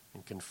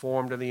and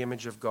conformed to the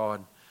image of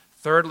God.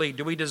 Thirdly,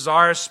 do we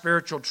desire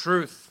spiritual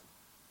truth?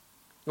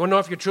 You want to know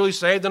if you're truly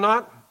saved or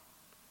not?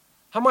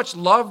 How much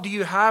love do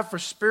you have for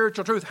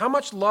spiritual truth? How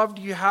much love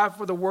do you have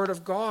for the Word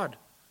of God?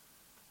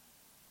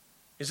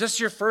 Is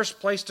this your first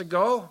place to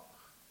go?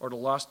 Or the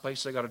last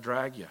place they got to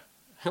drag you?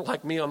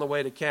 Like me on the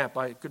way to camp.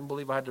 I couldn't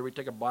believe I had to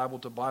retake a Bible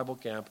to Bible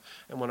camp.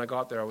 And when I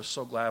got there, I was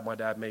so glad my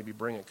dad made me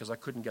bring it because I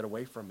couldn't get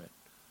away from it.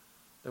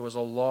 There was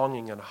a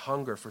longing and a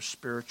hunger for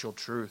spiritual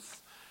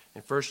truth.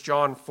 In 1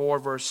 John 4,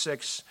 verse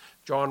 6,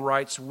 John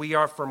writes, we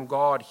are from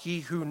God. He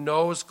who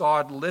knows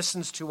God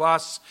listens to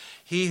us.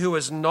 He who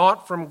is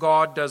not from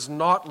God does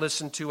not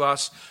listen to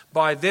us.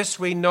 By this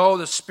we know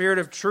the spirit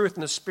of truth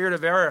and the spirit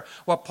of error.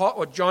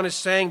 What John is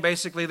saying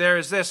basically there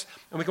is this,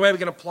 and the way we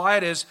can apply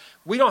it is,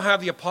 we don't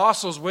have the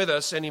apostles with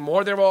us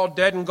anymore. They're all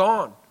dead and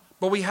gone.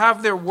 But we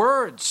have their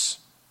words.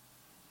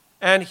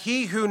 And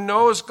he who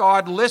knows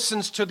God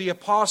listens to the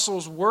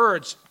apostles'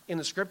 words in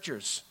the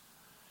Scriptures.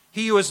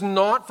 He who is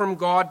not from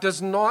God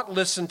does not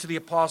listen to the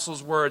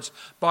apostles' words.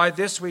 By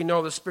this we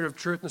know the spirit of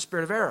truth and the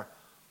spirit of error.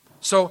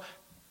 So,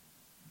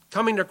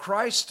 coming to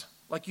Christ,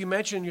 like you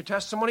mentioned in your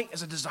testimony,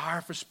 is a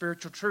desire for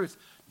spiritual truth.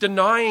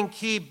 Denying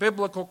key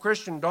biblical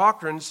Christian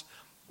doctrines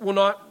will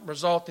not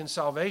result in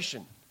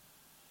salvation.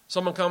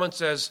 Someone comes and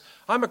says,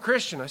 I'm a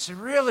Christian. I say,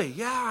 really?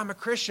 Yeah, I'm a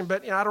Christian,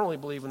 but I don't really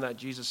believe in that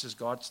Jesus is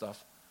God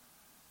stuff.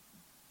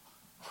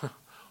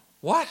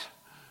 What?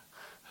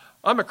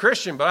 I'm a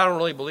Christian, but I don't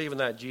really believe in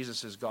that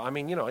Jesus is God. I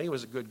mean, he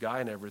was a good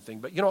guy and everything,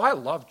 but, I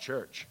love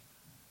church.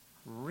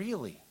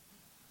 Really?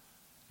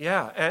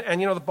 Yeah,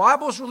 and the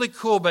Bible is really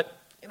cool, but,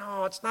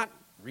 it's not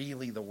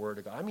really the Word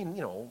of God. I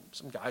mean,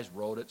 some guys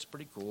wrote it. It's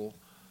pretty cool.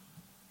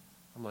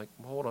 I'm like,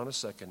 hold on a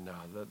second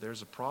now.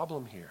 There's a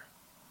problem here.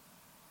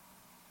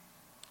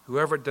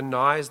 Whoever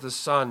denies the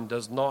Son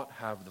does not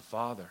have the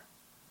Father.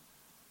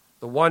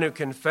 The one who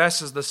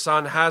confesses the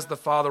Son has the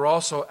Father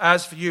also.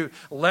 As for you,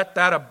 let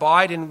that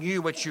abide in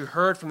you which you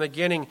heard from the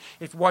beginning.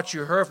 If what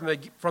you heard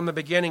from the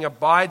beginning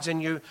abides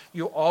in you,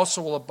 you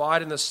also will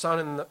abide in the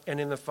Son and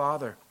in the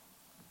Father.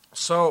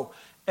 So,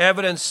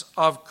 evidence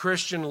of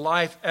Christian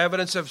life,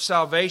 evidence of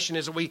salvation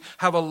is that we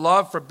have a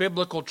love for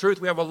biblical truth.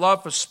 We have a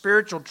love for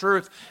spiritual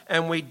truth,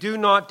 and we do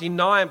not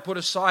deny and put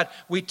aside.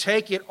 We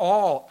take it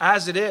all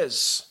as it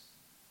is.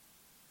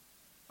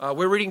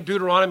 We're reading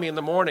Deuteronomy in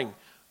the morning.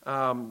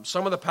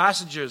 Some of the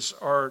passages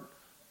are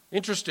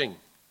interesting.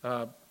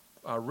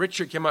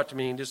 Richard came up to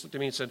me and just looked at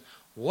me and said,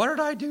 "What did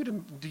I do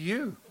to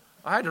you?"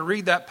 I had to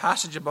read that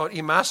passage about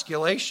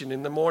emasculation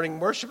in the morning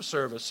worship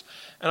service,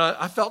 and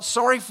I felt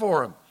sorry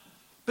for him.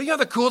 But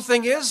the cool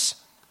thing is,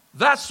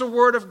 that's the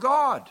Word of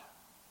God.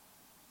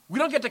 We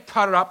don't get to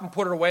cut it up and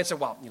put it away and say,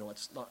 well,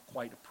 it's not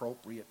quite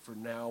appropriate for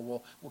now.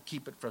 We'll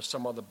keep it for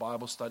some other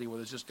Bible study where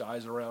there's just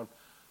guys around.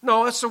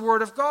 No, it's the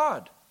Word of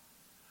God.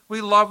 We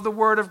love the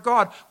Word of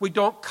God. We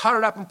don't cut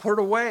it up and put it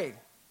away. I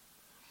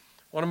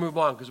want to move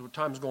on because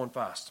time's going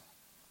fast.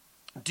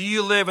 Do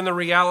you live in the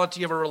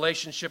reality of a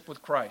relationship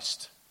with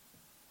Christ?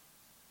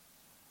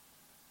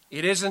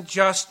 It isn't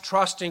just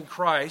trusting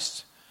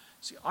Christ.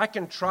 See, I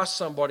can trust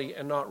somebody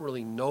and not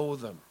really know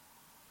them.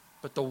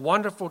 But the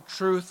wonderful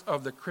truth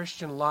of the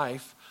Christian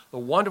life, the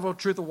wonderful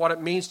truth of what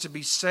it means to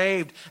be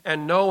saved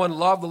and know and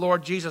love the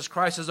Lord Jesus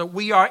Christ is that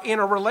we are in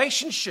a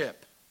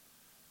relationship.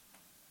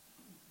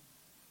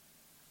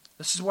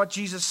 This is what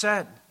Jesus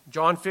said.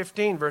 John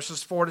 15,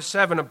 verses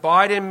 4-7.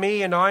 Abide in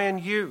me and I in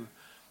you.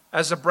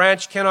 As a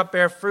branch cannot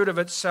bear fruit of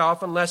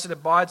itself unless it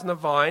abides in the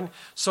vine,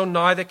 so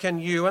neither can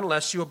you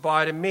unless you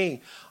abide in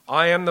me.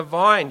 I am the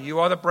vine, you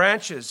are the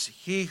branches.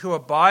 He who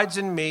abides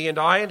in me and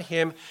I in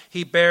him,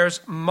 he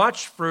bears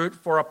much fruit,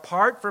 for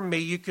apart from me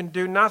you can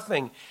do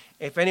nothing.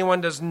 If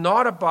anyone does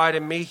not abide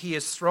in me, he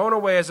is thrown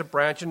away as a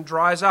branch and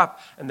dries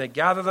up, and they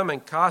gather them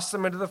and cast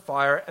them into the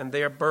fire, and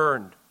they are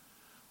burned.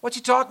 What's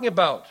he talking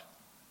about?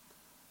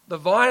 The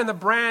vine and the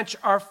branch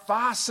are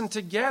fastened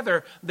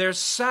together. There's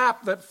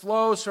sap that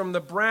flows from the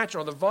branch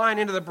or the vine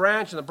into the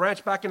branch and the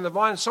branch back into the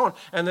vine and so on.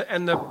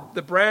 And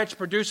the branch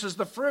produces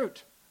the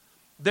fruit.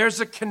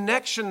 There's a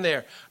connection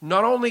there.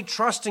 Not only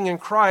trusting in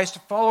Christ,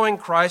 following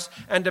Christ,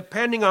 and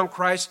depending on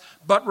Christ,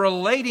 but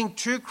relating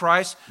to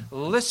Christ,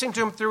 listening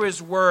to Him through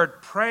His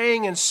Word,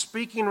 praying and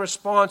speaking in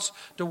response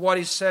to what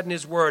He said in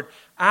His Word,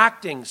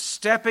 acting,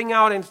 stepping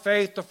out in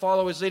faith to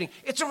follow His leading.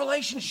 It's a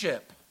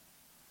relationship.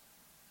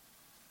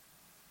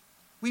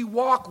 We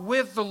walk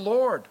with the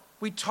Lord.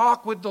 We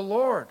talk with the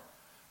Lord.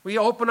 We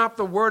open up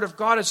the Word of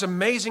God. It's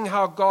amazing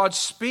how God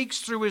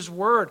speaks through His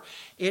Word.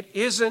 It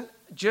isn't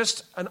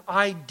just an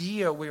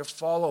idea we're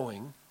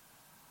following.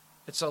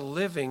 It's a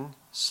living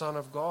Son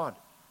of God.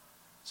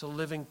 It's a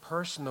living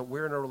person that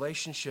we're in a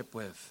relationship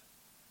with.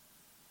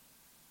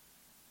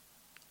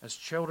 As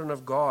children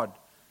of God,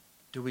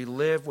 do we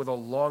live with a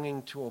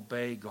longing to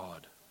obey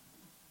God?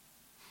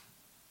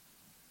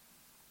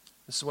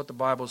 This is what the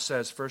Bible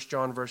says, 1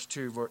 John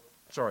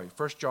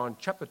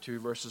chapter 2,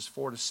 verses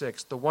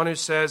 4-6. The one who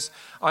says,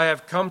 I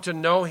have come to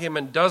know Him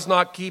and does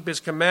not keep His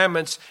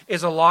commandments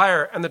is a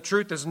liar, and the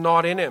truth is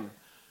not in him.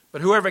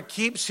 But whoever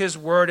keeps His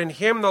word, in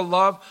him the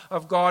love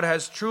of God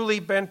has truly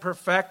been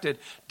perfected.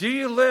 Do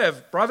you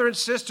live, brother and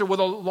sister, with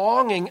a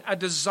longing, a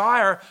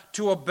desire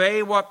to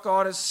obey what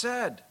God has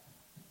said?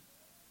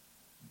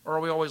 Or are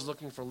we always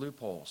looking for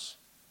loopholes?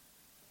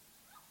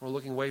 We're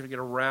looking way to get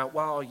around,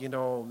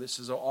 this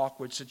is an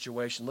awkward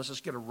situation. Let's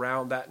just get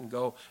around that and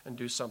go and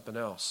do something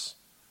else.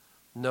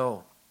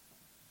 No,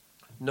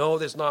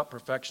 there's not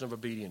perfection of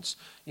obedience.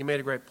 You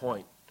made a great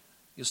point.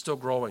 You're still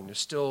growing. There's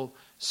still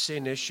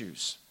sin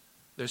issues.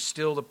 There's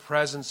still the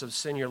presence of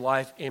sin in your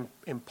life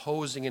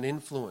imposing an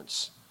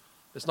influence.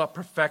 There's not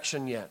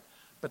perfection yet,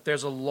 but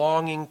there's a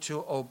longing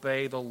to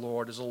obey the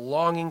Lord. There's a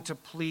longing to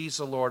please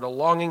the Lord, a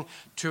longing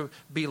to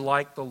be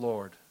like the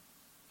Lord.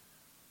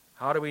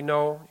 How do we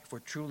know if we're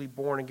truly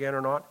born again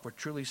or not? If we're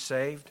truly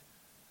saved?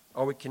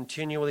 Are we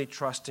continually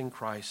trusting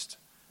Christ?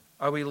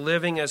 Are we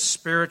living as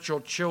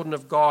spiritual children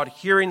of God,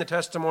 hearing the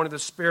testimony of the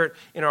Spirit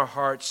in our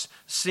hearts,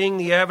 seeing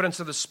the evidence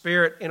of the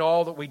Spirit in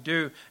all that we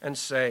do and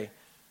say?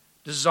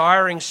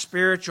 Desiring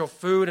spiritual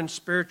food and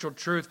spiritual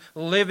truth,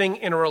 living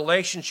in a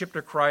relationship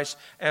to Christ,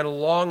 and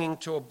longing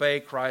to obey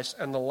Christ.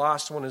 And the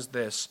last one is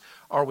this: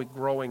 are we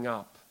growing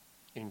up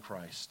in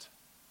Christ?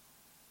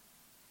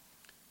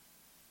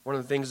 One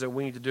of the things that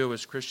we need to do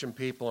as Christian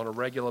people on a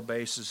regular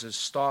basis is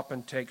stop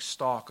and take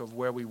stock of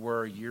where we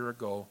were a year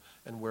ago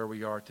and where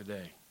we are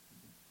today.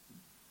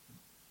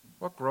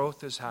 What growth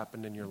has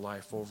happened in your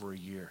life over a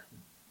year?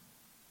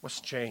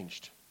 What's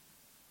changed?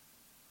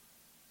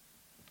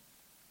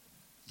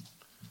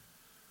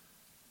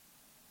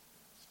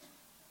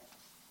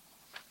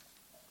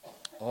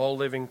 All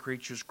living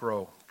creatures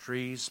grow.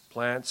 Trees,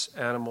 plants,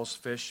 animals,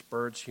 fish,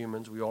 birds,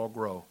 humans, we all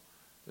grow.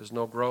 There's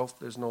no growth,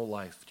 there's no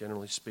life,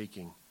 generally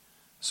speaking.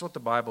 That's what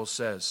the Bible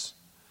says.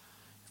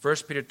 1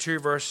 Peter chapter 2,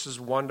 verses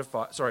 1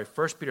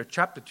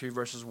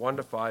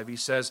 to 5, he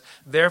says,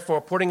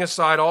 "Therefore, putting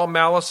aside all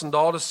malice and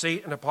all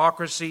deceit and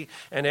hypocrisy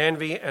and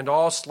envy and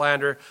all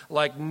slander,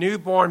 like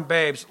newborn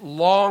babes,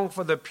 long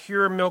for the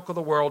pure milk of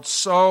the world,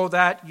 so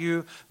that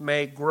you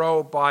may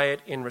grow by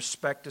it in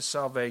respect to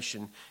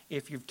salvation,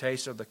 if you've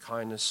tasted the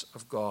kindness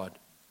of God.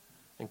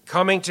 And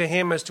coming to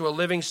him as to a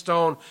living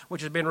stone,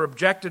 which has been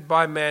rejected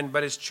by men,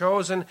 but is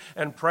chosen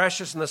and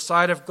precious in the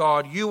sight of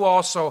God, you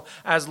also,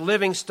 as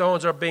living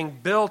stones, are being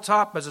built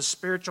up as a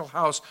spiritual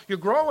house." You're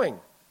growing.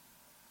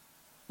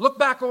 Look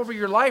back over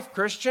your life,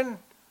 Christian.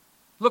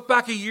 Look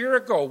back a year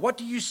ago. What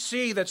do you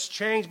see that's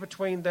changed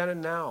between then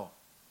and now?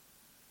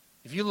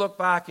 If you look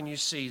back and you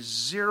see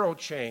zero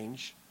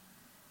change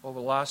over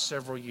the last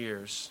several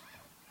years,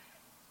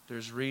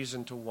 there's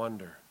reason to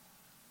wonder.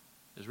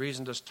 There's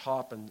reason to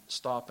stop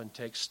and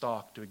take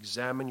stock, to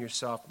examine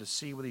yourself, to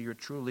see whether you're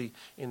truly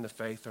in the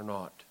faith or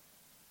not.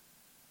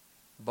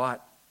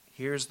 But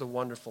here's the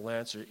wonderful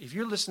answer. If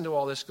you listen to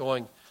all this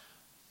going,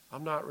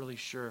 "I'm not really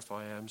sure if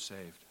I am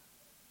saved.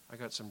 I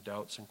got some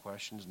doubts and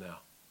questions now."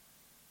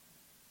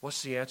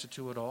 What's the answer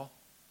to it all?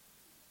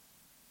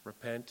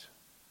 Repent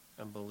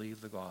and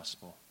believe the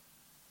gospel.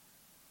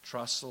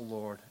 Trust the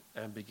Lord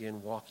and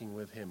begin walking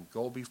with him.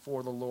 Go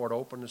before the Lord.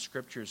 Open the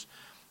scriptures.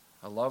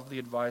 I love the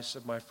advice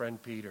of my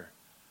friend Peter.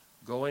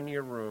 Go in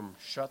your room,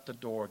 shut the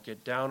door,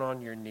 get down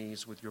on your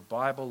knees with your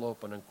Bible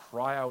open and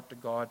cry out to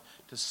God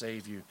to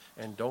save you.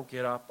 And don't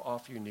get up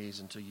off your knees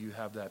until you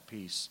have that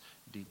peace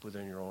deep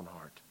within your own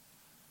heart.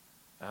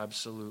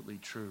 Absolutely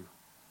true.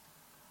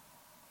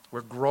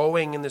 We're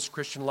growing in this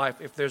Christian life.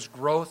 If there's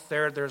growth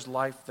there, there's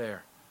life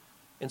there.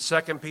 In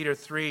 2 Peter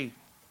 3,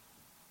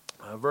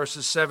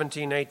 verses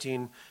 17 and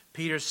 18,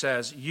 Peter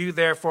says, "You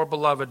therefore,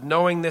 beloved,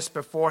 knowing this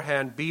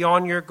beforehand, be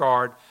on your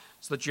guard,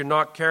 so that you're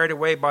not carried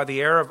away by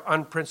the error of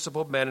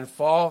unprincipled men and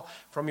fall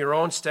from your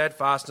own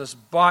steadfastness,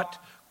 but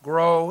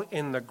grow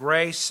in the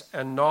grace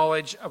and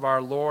knowledge of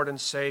our Lord and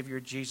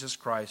Savior Jesus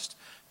Christ.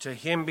 To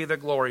him be the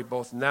glory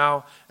both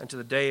now and to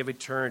the day of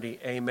eternity.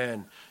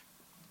 Amen."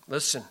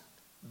 Listen,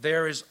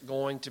 there is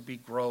going to be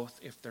growth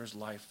if there's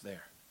life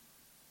there.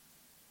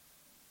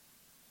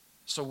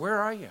 So where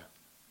are you?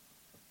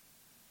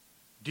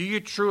 Do you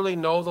truly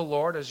know the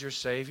Lord as your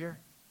Savior?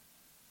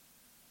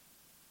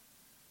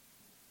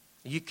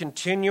 Are you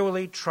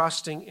continually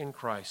trusting in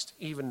Christ,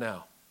 even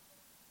now?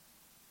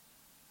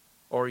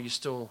 Or are you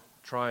still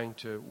trying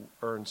to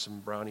earn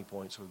some brownie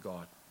points with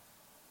God?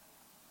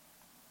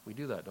 We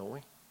do that, don't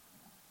we?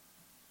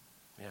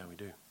 Yeah, we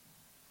do.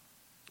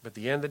 But at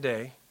the end of the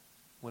day,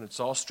 when it's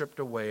all stripped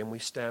away and we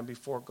stand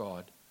before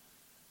God,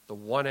 the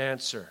one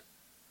answer,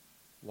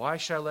 "Why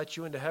shall I let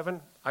you into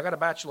heaven? I got a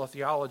bachelor of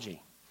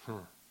theology."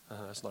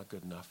 That's not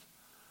good enough.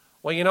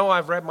 "Well,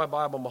 I've read my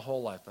Bible my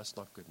whole life." That's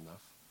not good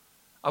enough.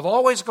 "I've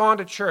always gone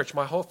to church.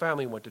 My whole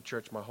family went to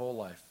church my whole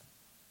life."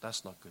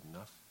 That's not good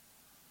enough.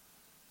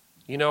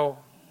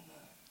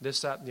 This,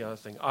 that, and the other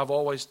thing. "I've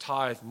always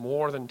tithed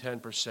more than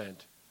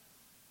 10%.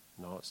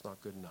 No, it's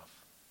not good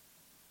enough.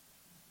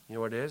 You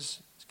know what it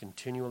is? It's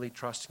continually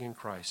trusting in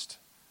Christ.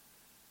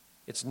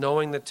 It's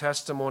knowing the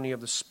testimony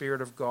of the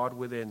Spirit of God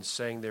within,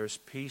 saying there is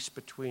peace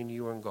between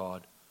you and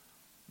God.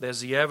 There's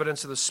the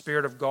evidence of the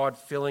Spirit of God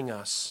filling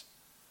us.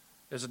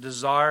 There's a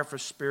desire for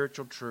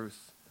spiritual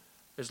truth.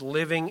 There's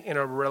living in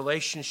a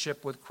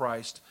relationship with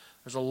Christ.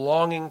 There's a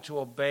longing to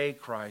obey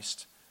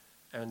Christ.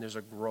 And there's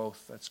a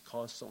growth that's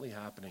constantly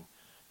happening.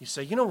 You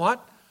say, "You know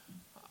what?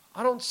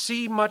 I don't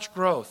see much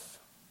growth."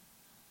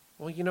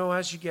 Well,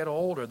 as you get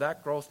older,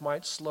 that growth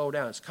might slow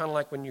down. It's kind of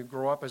like when you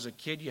grow up as a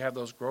kid, you have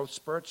those growth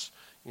spurts.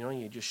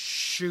 You just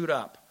shoot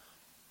up.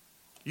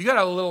 You got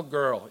a little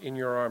girl in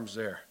your arms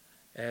there.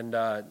 And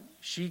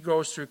she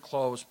goes through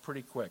clothes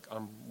pretty quick,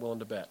 I'm willing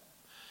to bet.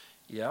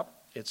 Yep,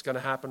 it's going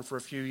to happen for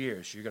a few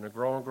years. You're going to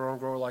grow and grow and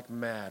grow like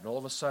mad. And all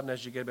of a sudden,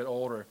 as you get a bit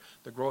older,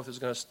 the growth is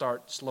going to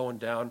start slowing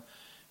down.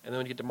 And then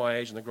when you get to my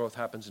age, and the growth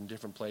happens in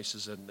different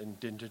places and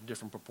in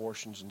different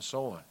proportions and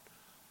so on.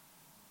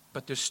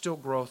 But there's still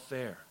growth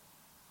there.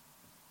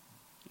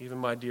 Even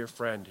my dear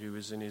friend who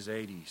is in his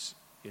 80s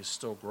is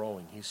still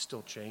growing. He's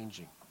still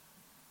changing.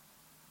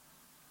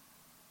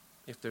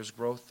 If there's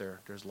growth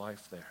there, there's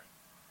life there.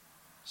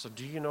 So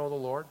do you know the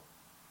Lord?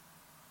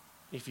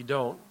 If you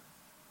don't,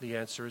 the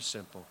answer is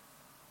simple.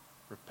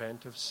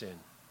 Repent of sin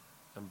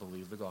and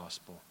believe the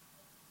gospel.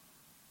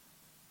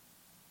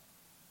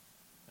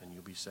 And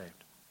you'll be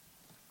saved.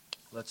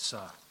 Let's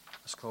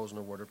close in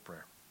a word of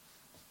prayer.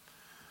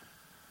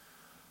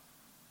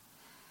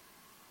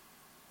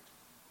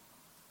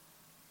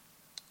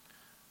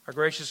 Our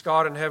gracious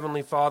God and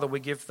Heavenly Father, we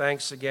give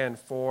thanks again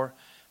for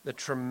the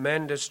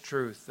tremendous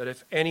truth that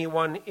if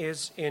anyone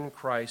is in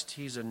Christ,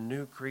 he's a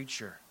new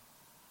creature.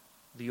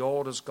 The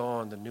old is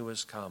gone, the new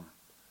has come.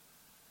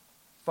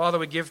 Father,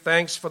 we give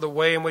thanks for the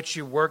way in which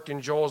you worked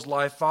in Joel's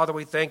life. Father,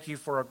 we thank you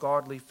for a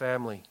godly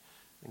family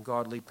and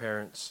godly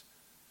parents.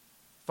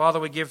 Father,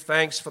 we give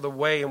thanks for the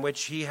way in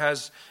which he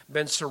has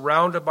been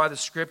surrounded by the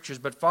Scriptures.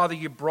 But Father,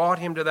 you brought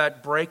him to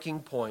that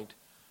breaking point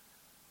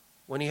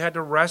when he had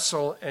to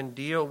wrestle and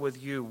deal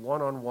with you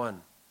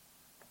one-on-one.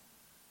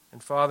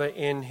 And Father,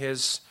 in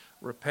his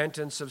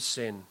repentance of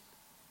sin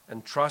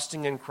and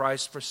trusting in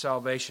Christ for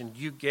salvation,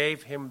 you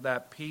gave him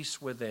that peace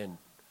within.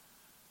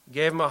 You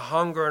gave him a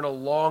hunger and a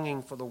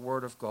longing for the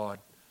Word of God.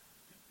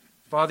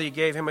 Father, you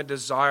gave him a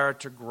desire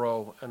to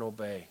grow and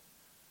obey.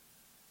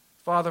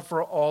 Father,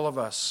 for all of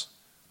us,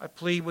 I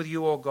plead with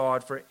you, O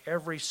God, for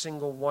every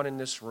single one in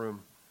this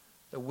room,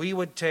 that we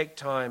would take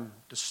time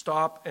to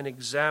stop and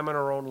examine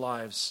our own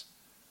lives,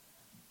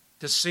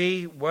 to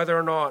see whether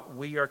or not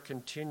we are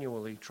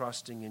continually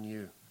trusting in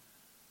you,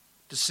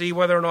 to see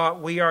whether or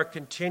not we are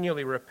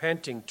continually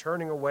repenting,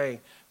 turning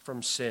away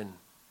from sin,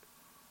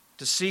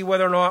 to see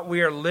whether or not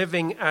we are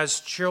living as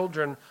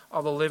children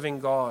of the living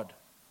God,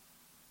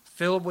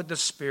 filled with the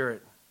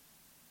Spirit,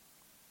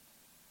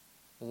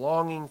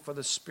 longing for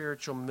the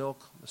spiritual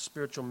milk, the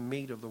spiritual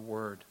meat of the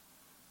Word,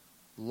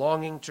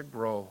 longing to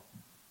grow,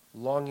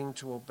 longing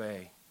to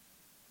obey.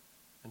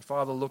 And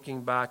Father,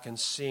 looking back and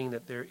seeing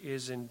that there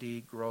is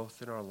indeed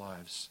growth in our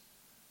lives.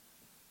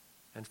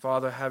 And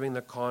Father, having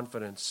the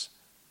confidence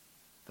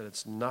that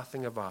it's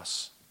nothing of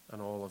us and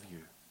all of you.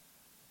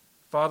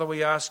 Father,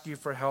 we ask you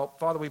for help.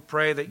 Father, we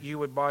pray that you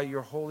would, by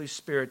your Holy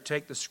Spirit,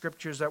 take the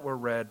scriptures that were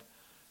read,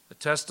 the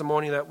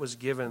testimony that was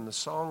given, the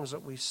songs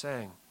that we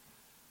sang.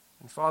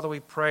 And Father, we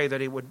pray that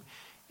it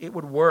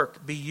would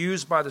work, be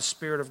used by the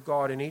Spirit of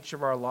God in each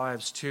of our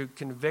lives to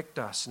convict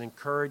us and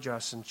encourage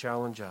us and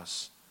challenge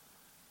us.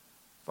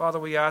 Father,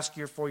 we ask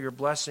you for your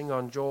blessing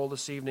on Joel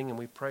this evening, and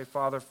we pray,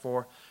 Father,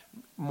 for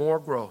more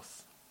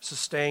growth,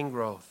 sustained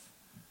growth.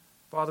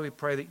 Father, we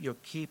pray that you'll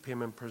keep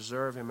him and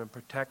preserve him and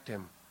protect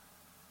him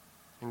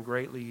and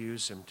greatly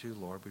use him too,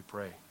 Lord, we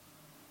pray.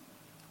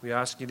 We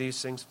ask you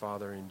these things,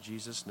 Father, in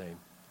Jesus' name.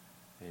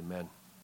 Amen.